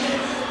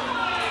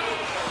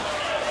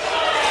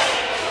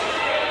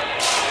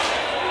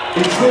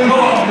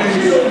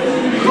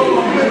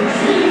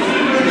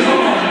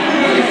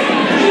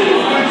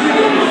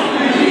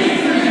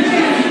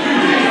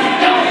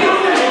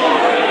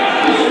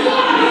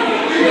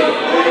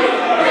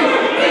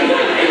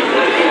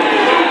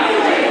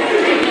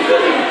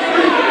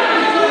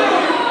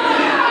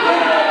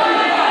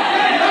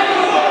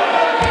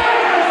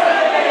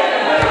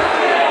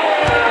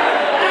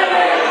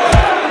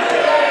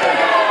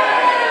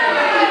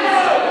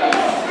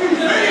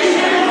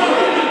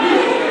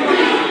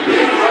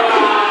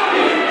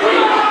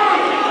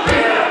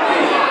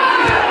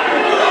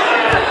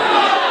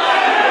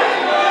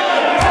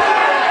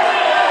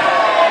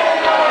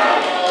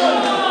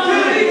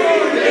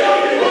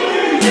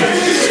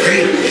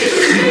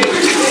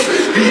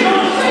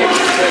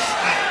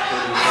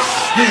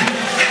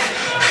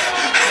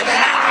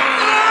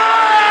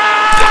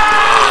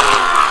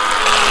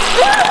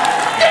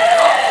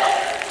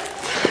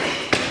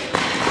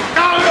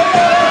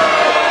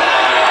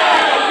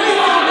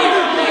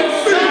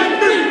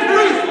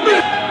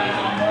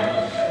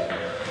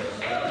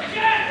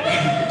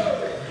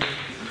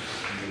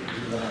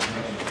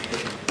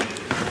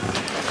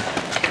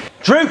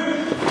 Drew!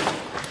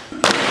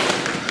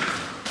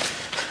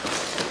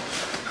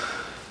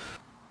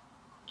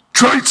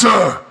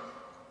 Traitor!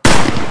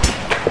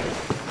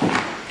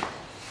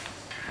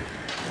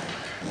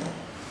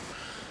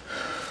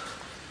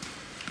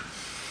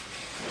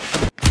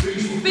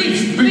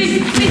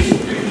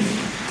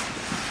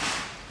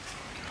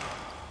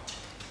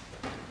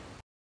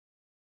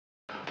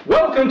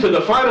 Welcome to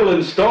the final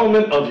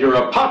installment of your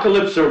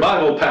Apocalypse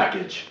Survival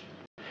Package.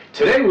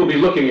 Today we'll be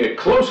looking at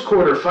close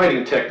quarter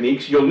fighting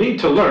techniques you'll need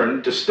to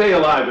learn to stay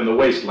alive in the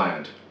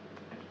wasteland.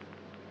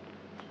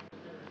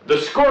 The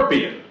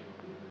Scorpion.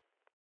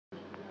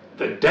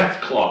 The Death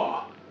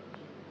Claw.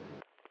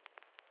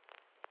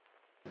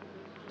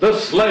 The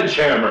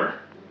Sledgehammer.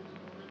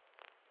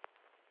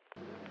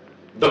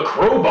 The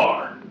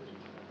Crowbar.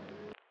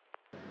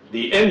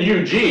 The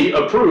NUG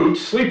approved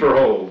sleeper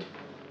hold.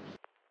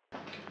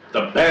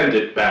 The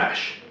Bandit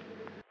Bash.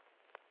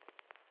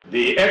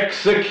 The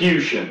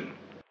Execution.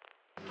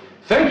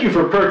 Thank you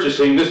for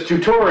purchasing this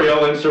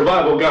tutorial and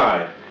survival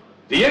guide.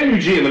 The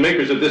NUG and the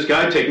makers of this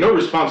guide take no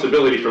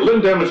responsibility for limb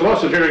damage,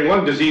 loss of hearing,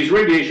 lung disease,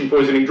 radiation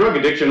poisoning, drug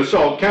addiction,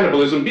 assault,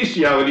 cannibalism,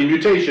 bestiality,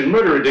 mutation,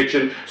 murder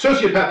addiction,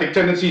 sociopathic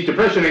tendencies,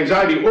 depression,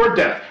 anxiety, or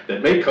death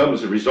that may come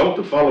as a result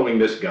of following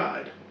this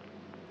guide.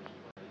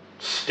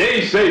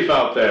 Stay safe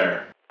out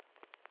there.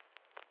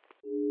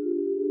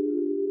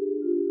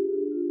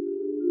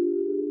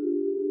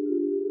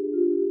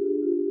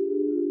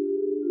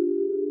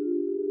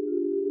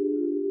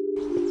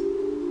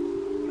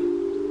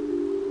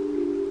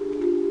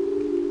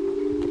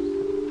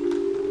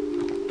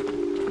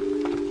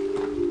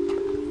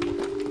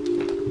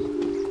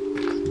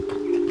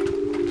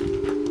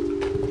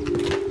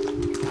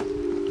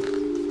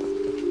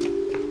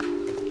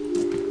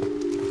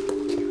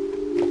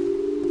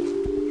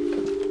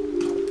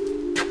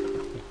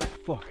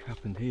 What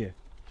happened here?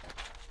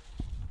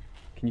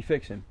 Can you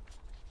fix him?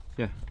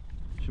 Yeah,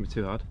 shouldn't be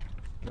too hard.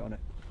 Get on it.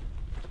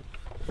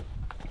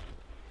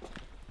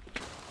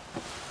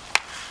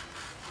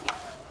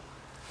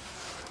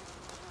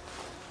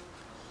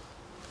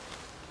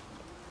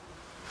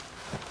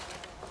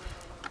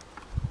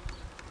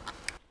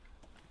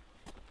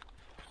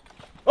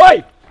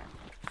 Oi!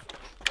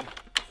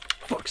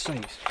 Fuck's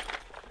sakes.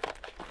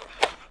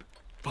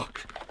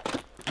 Fuck.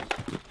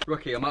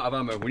 Rocky, I'm out of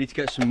ammo. We need to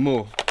get some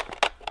more.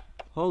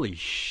 Holy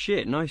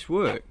shit, nice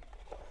work.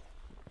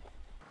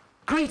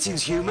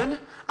 Greetings, human.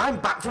 I'm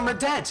back from the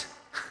dead.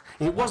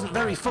 It wasn't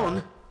very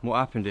fun. What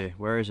happened here?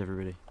 Where is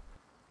everybody?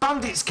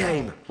 Bandits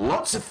came.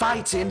 Lots of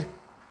fighting.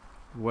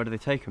 Where do they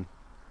take them?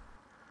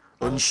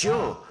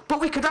 Unsure, but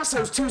we could ask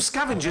those two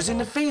scavengers in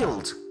the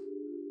field.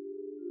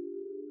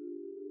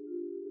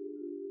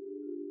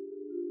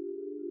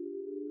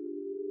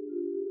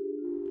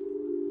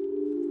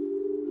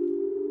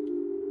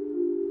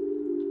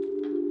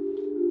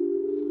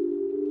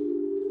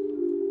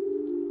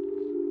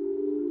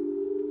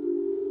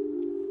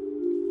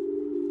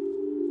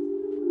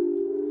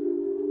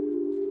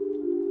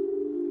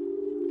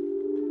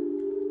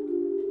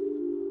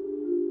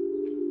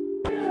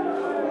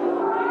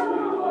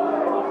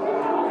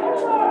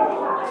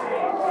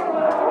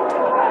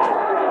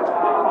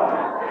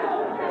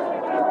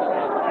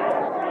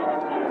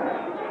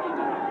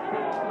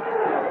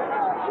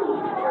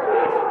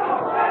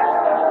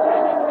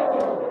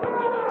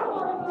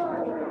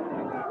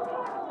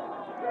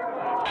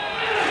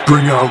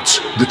 Bring out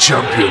the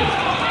champion.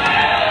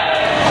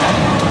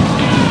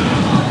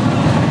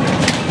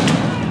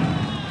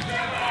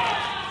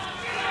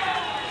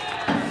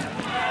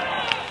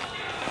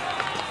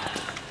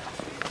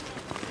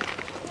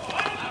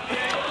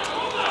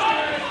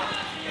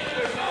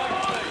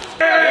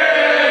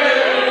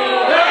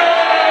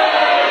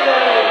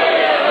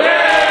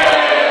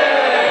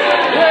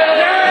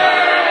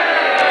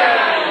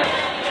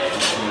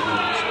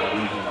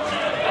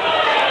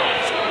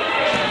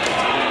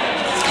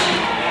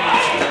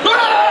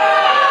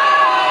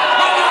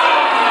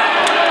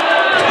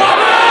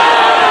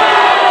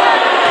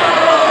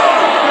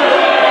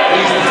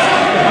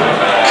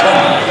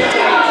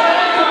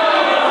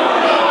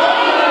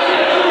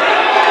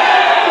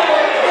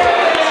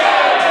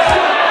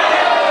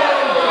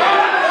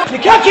 You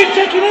can't keep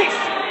taking it!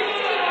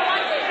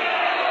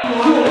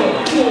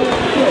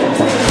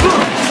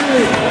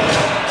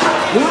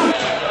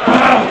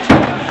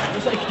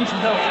 Looks like you could do some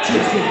help.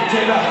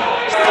 Take that.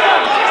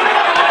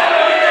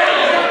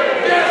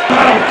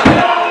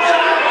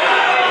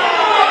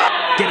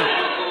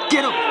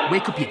 Get up!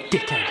 Wake up, you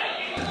dickhead!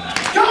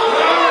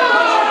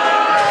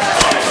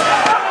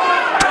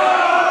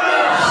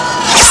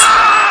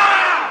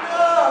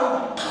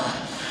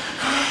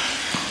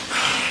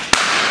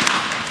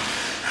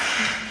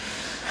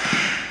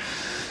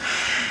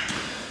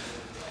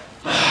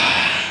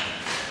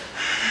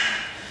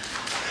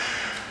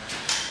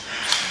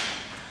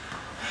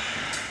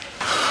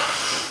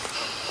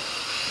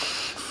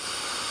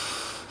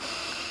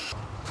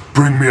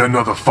 Bring me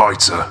another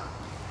fighter.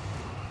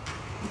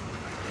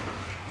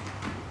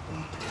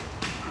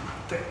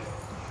 There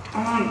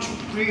aren't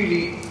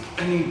really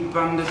any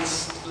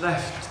bandits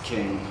left,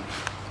 King.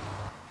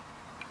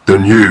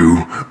 Then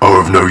you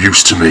are of no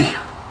use to me.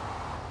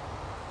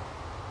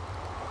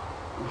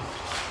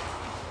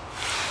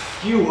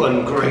 You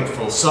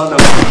ungrateful son of...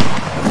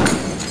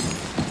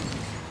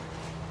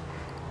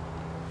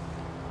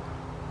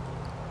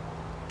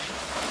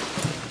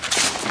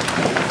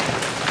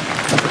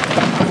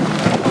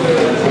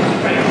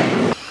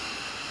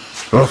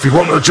 Well, if you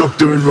want the job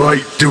doing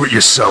right, do it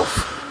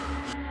yourself.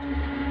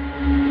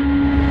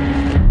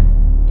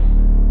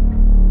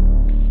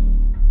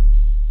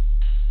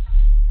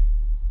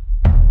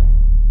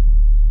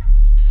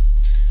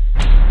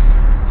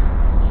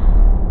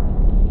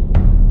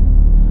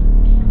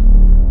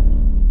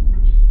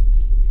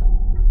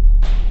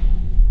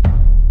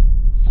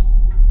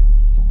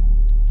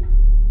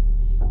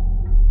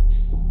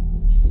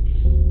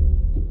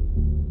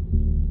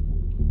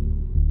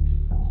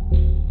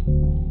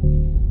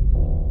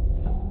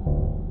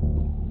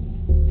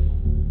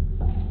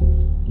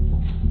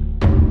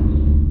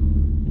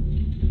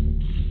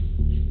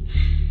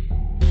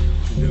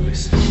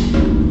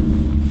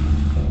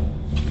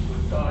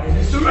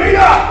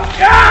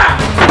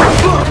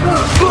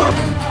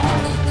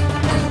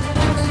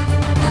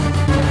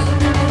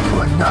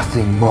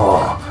 nothing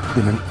more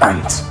than an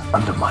ant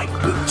under my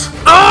boot.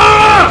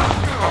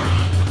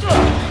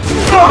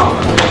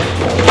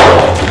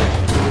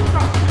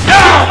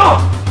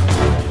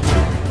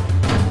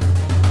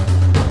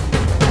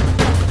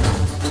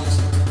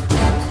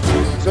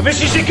 So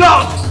this is your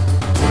god!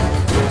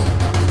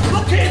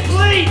 Look at it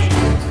bleed!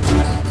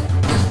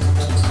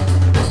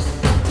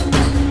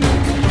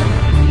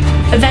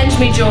 Avenge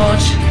me,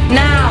 George.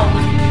 Now!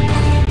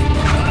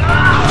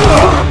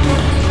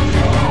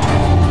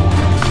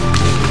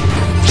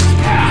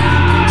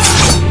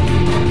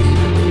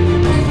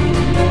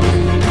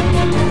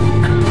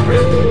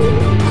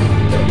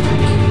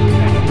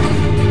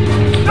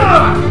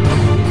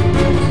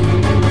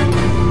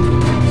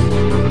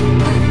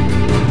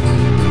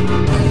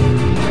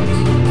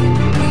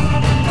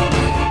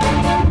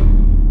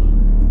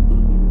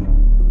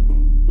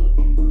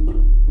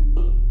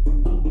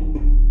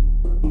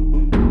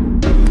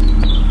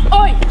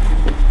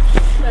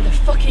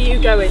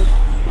 Going.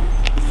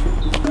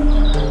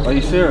 Are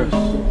you serious?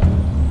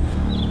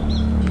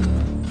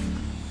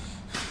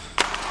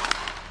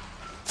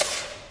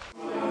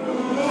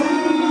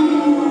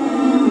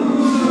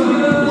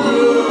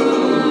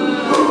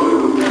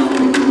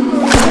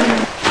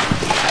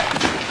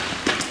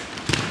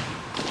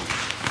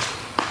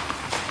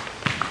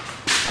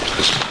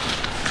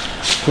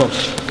 Come on,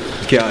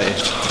 get out of here.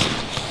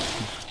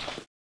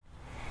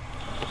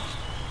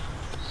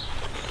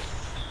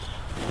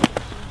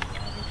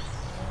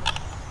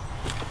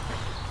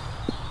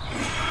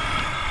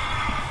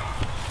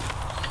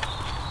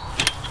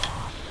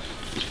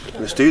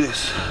 Let's do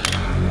this.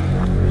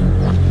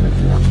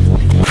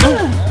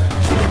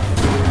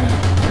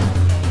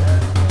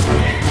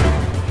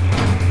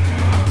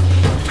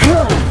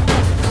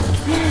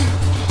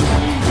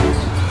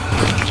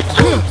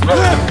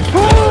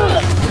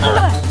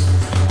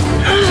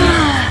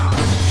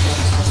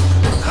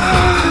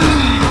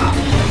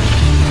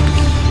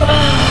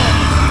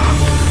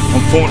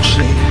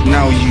 Unfortunately,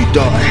 now you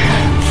die.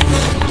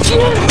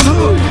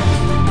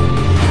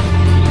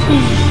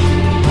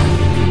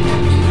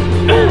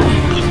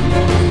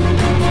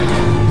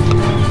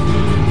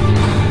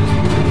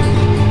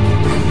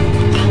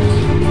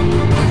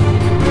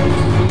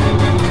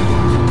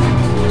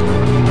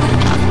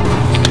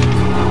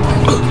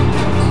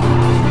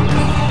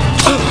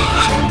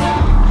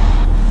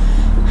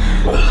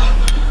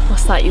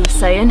 What's that you were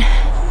saying?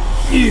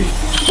 You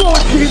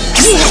fucking...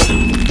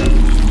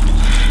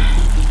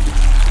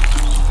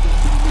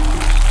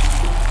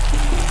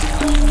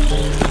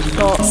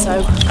 Thought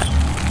so.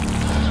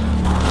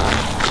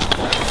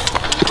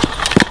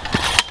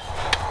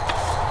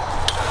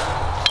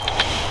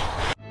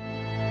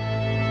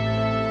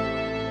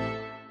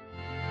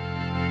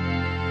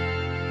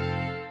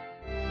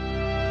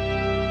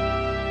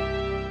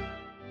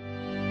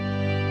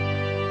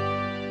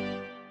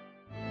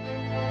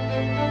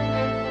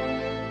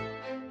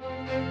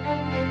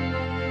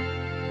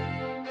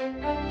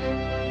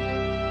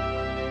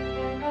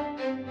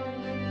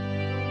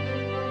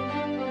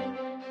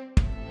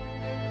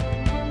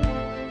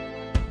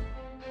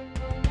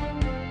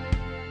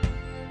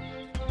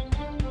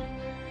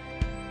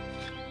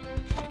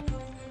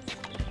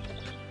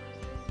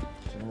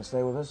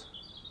 Stay with us?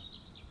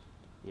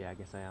 Yeah, I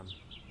guess I am.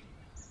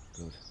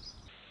 Good.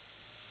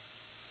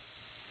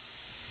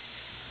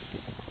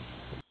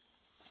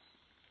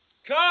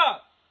 Car!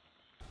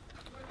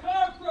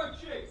 Car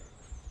approaching!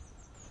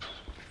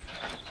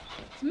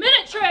 It's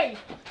military!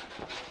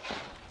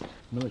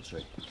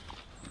 Military?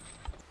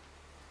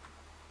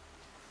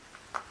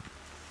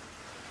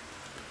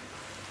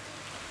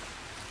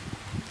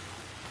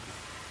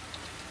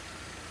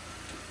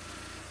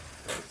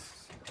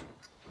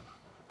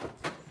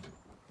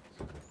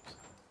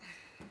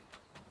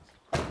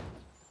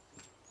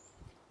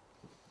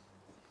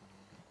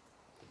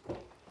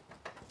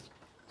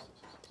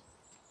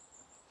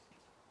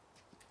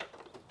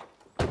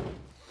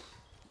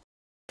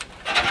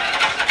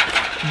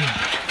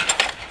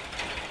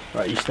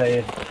 Right, you stay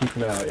here, keep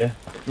an eye out, yeah?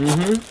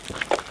 Mm-hmm.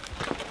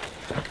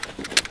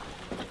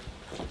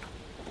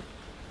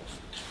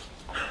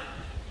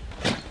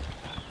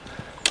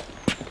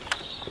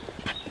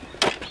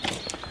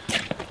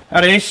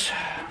 Addis,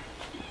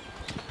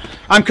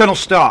 I'm Colonel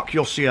Stark,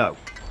 your CO.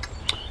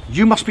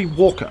 You must be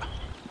Walker.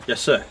 Yes,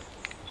 sir.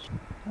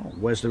 Oh,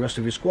 where's the rest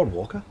of your squad,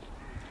 Walker?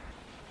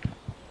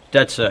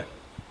 Dead, sir.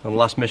 On the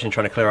last mission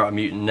trying to clear out a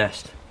mutant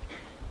nest.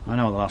 I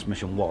know what the last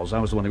mission was. I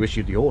was the one who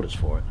issued the orders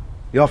for it.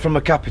 You're from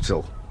the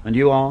capital. And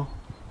you are?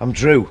 I'm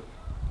Drew.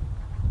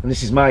 And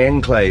this is my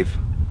enclave.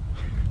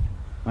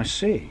 I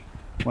see.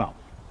 Well,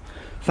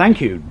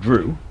 thank you,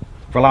 Drew,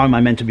 for allowing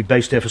my men to be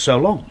based here for so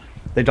long.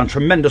 They've done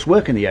tremendous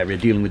work in the area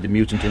dealing with the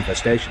mutant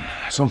infestation.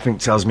 Something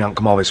tells me I haven't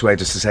come all this way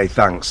just to say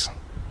thanks.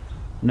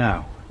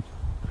 No.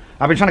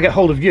 I've been trying to get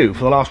hold of you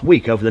for the last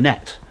week over the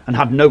net and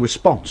had no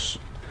response.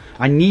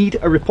 I need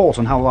a report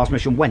on how the last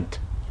mission went.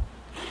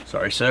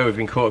 Sorry, sir, we've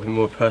been caught up in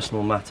more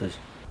personal matters.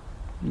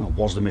 Well,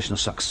 was the mission a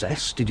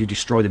success? Did you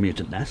destroy the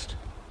mutant nest?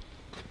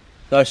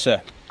 No,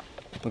 sir.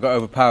 I got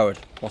overpowered.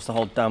 Lost the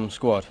whole damn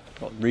squad.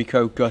 Got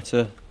Rico,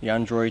 Gutter, the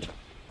android.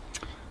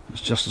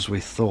 It's just as we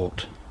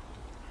thought.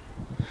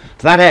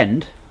 To that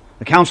end,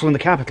 the Council and the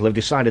Capital have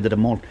decided that a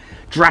more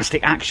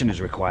drastic action is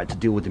required to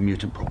deal with the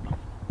mutant problem.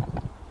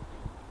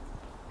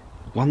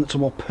 One that's a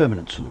more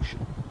permanent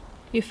solution.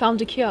 You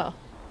found a cure?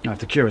 Now, if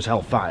the cure is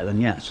hellfire,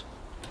 then yes.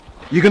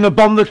 You're gonna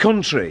bomb the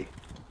country?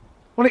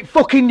 Well, it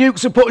fucking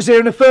nukes have put us here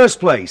in the first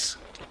place.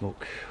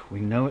 Look, we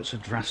know it's a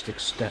drastic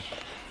step.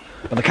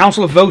 But the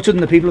Council have voted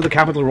and the people of the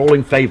Capital are all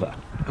in favour.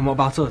 And what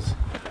about us?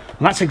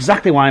 And that's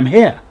exactly why I'm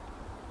here.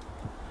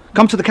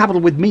 Come to the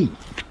Capital with me.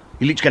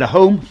 You'll each get a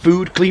home,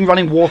 food, clean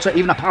running water,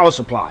 even a power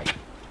supply.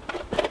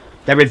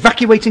 They're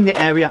evacuating the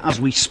area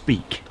as we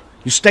speak.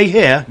 You stay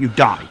here, you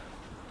die.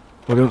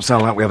 Well, it doesn't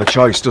sound like we have a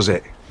choice, does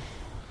it?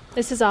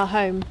 This is our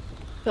home.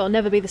 It'll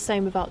never be the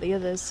same without the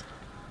others.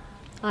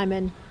 I'm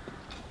in.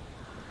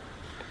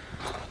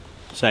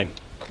 Same.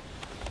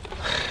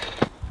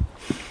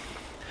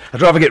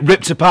 I'd rather get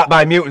ripped apart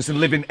by mutants than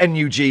live in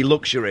NUG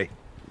luxury.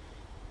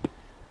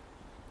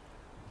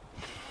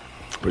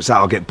 But it's that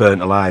I'll get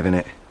burnt alive,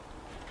 innit?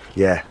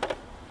 Yeah,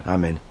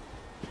 I'm in.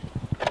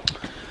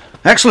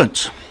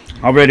 Excellent.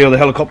 I'll radio the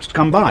helicopter to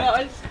come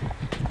by.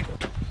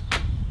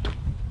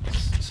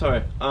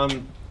 Sorry,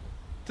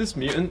 there's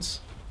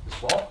mutants.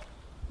 What?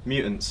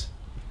 Mutants.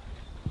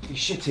 You're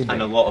shitting me.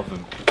 And a lot of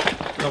them.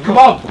 No, Come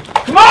on!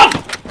 Come on!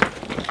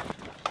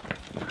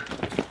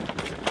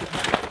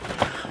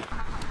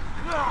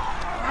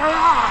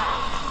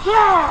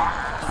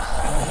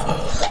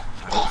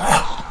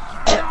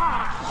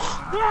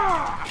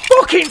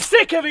 Fucking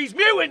sick of these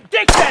mutant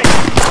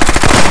dickheads!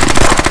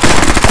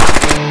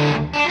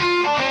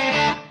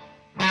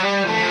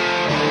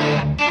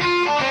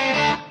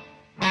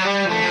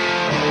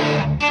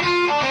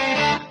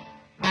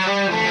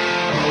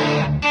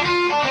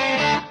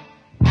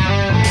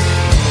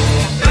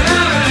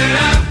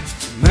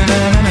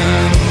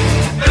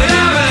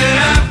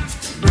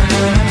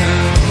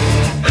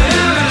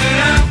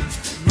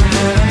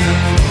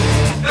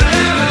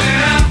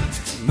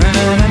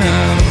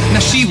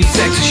 She was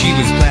sexy, she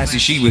was classy,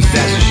 she was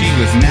sassy, she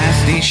was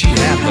nasty, she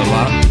had the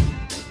lot.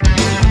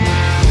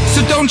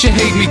 So don't you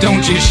hate me,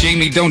 don't you shame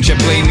me, don't you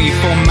blame me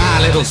for my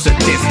little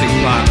sadistic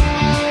plot.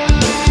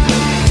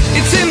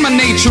 It's in my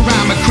nature,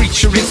 I'm a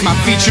creature, it's my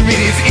feature,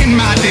 it is in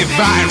my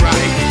divine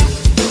right.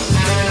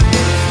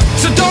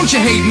 So don't you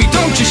hate me,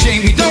 don't you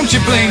shame me, don't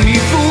you blame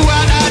me for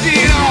what I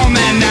did on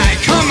that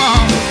night, come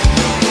on.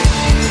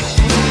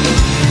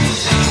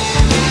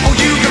 Oh,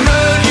 you can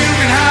run, you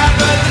can hide,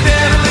 but the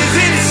devil is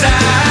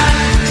inside.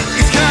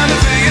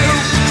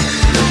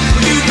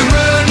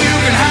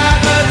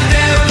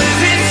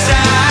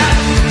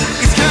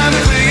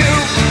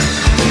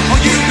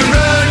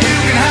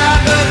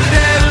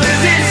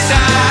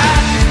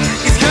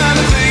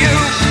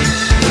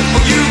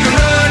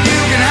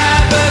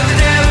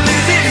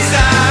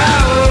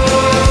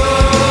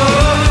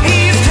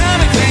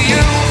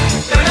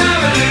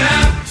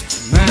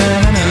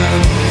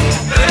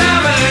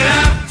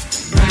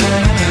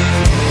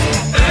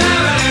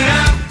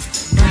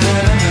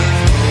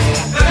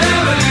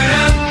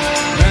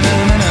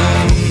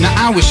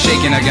 I was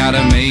shaking, I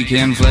gotta make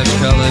him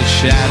flesh-colored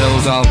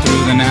shadows all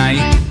through the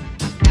night.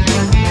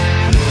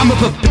 I'm a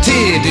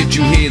puppeteer, did you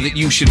hear that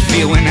you should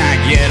feel when I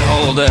get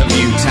hold of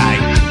you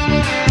tight?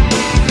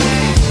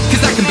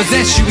 Cause I can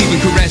possess you, even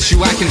caress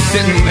you, I can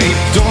sit and lay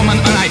dormant,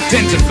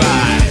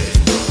 unidentified.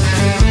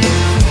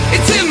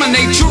 It's in my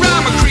nature,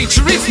 I'm a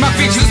creature, it's my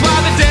features, why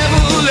the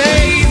devil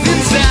lays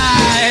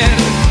inside.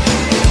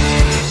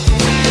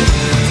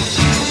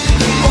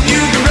 Oh,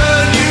 you can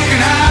run, you can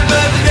hide,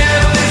 but the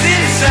devil is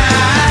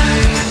inside.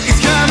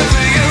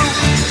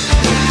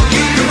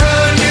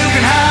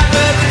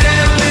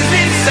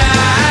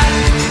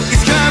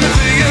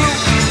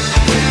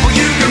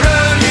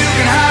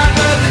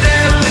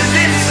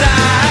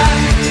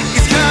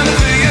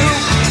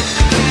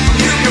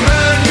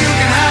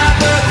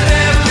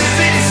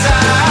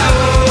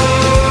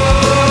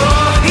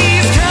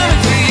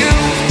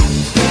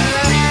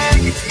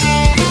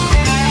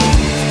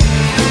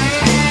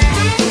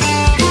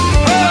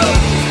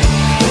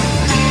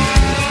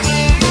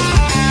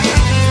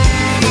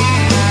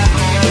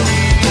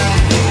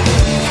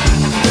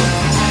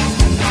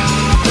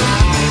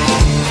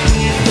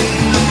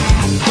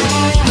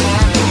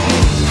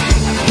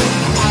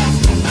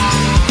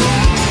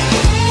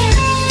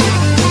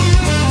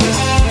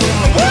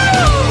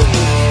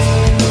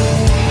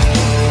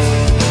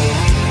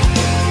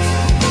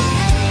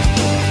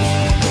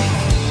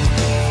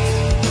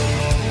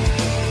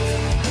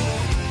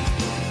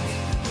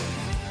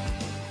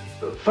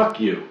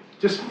 Fuck you.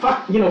 Just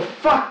fuck,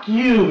 fuck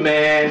you,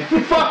 man.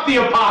 Fuck the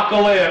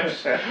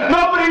apocalypse.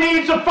 Nobody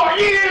needs a fuck.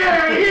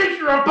 Yeah, here's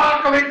your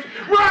apocalypse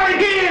right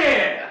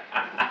here.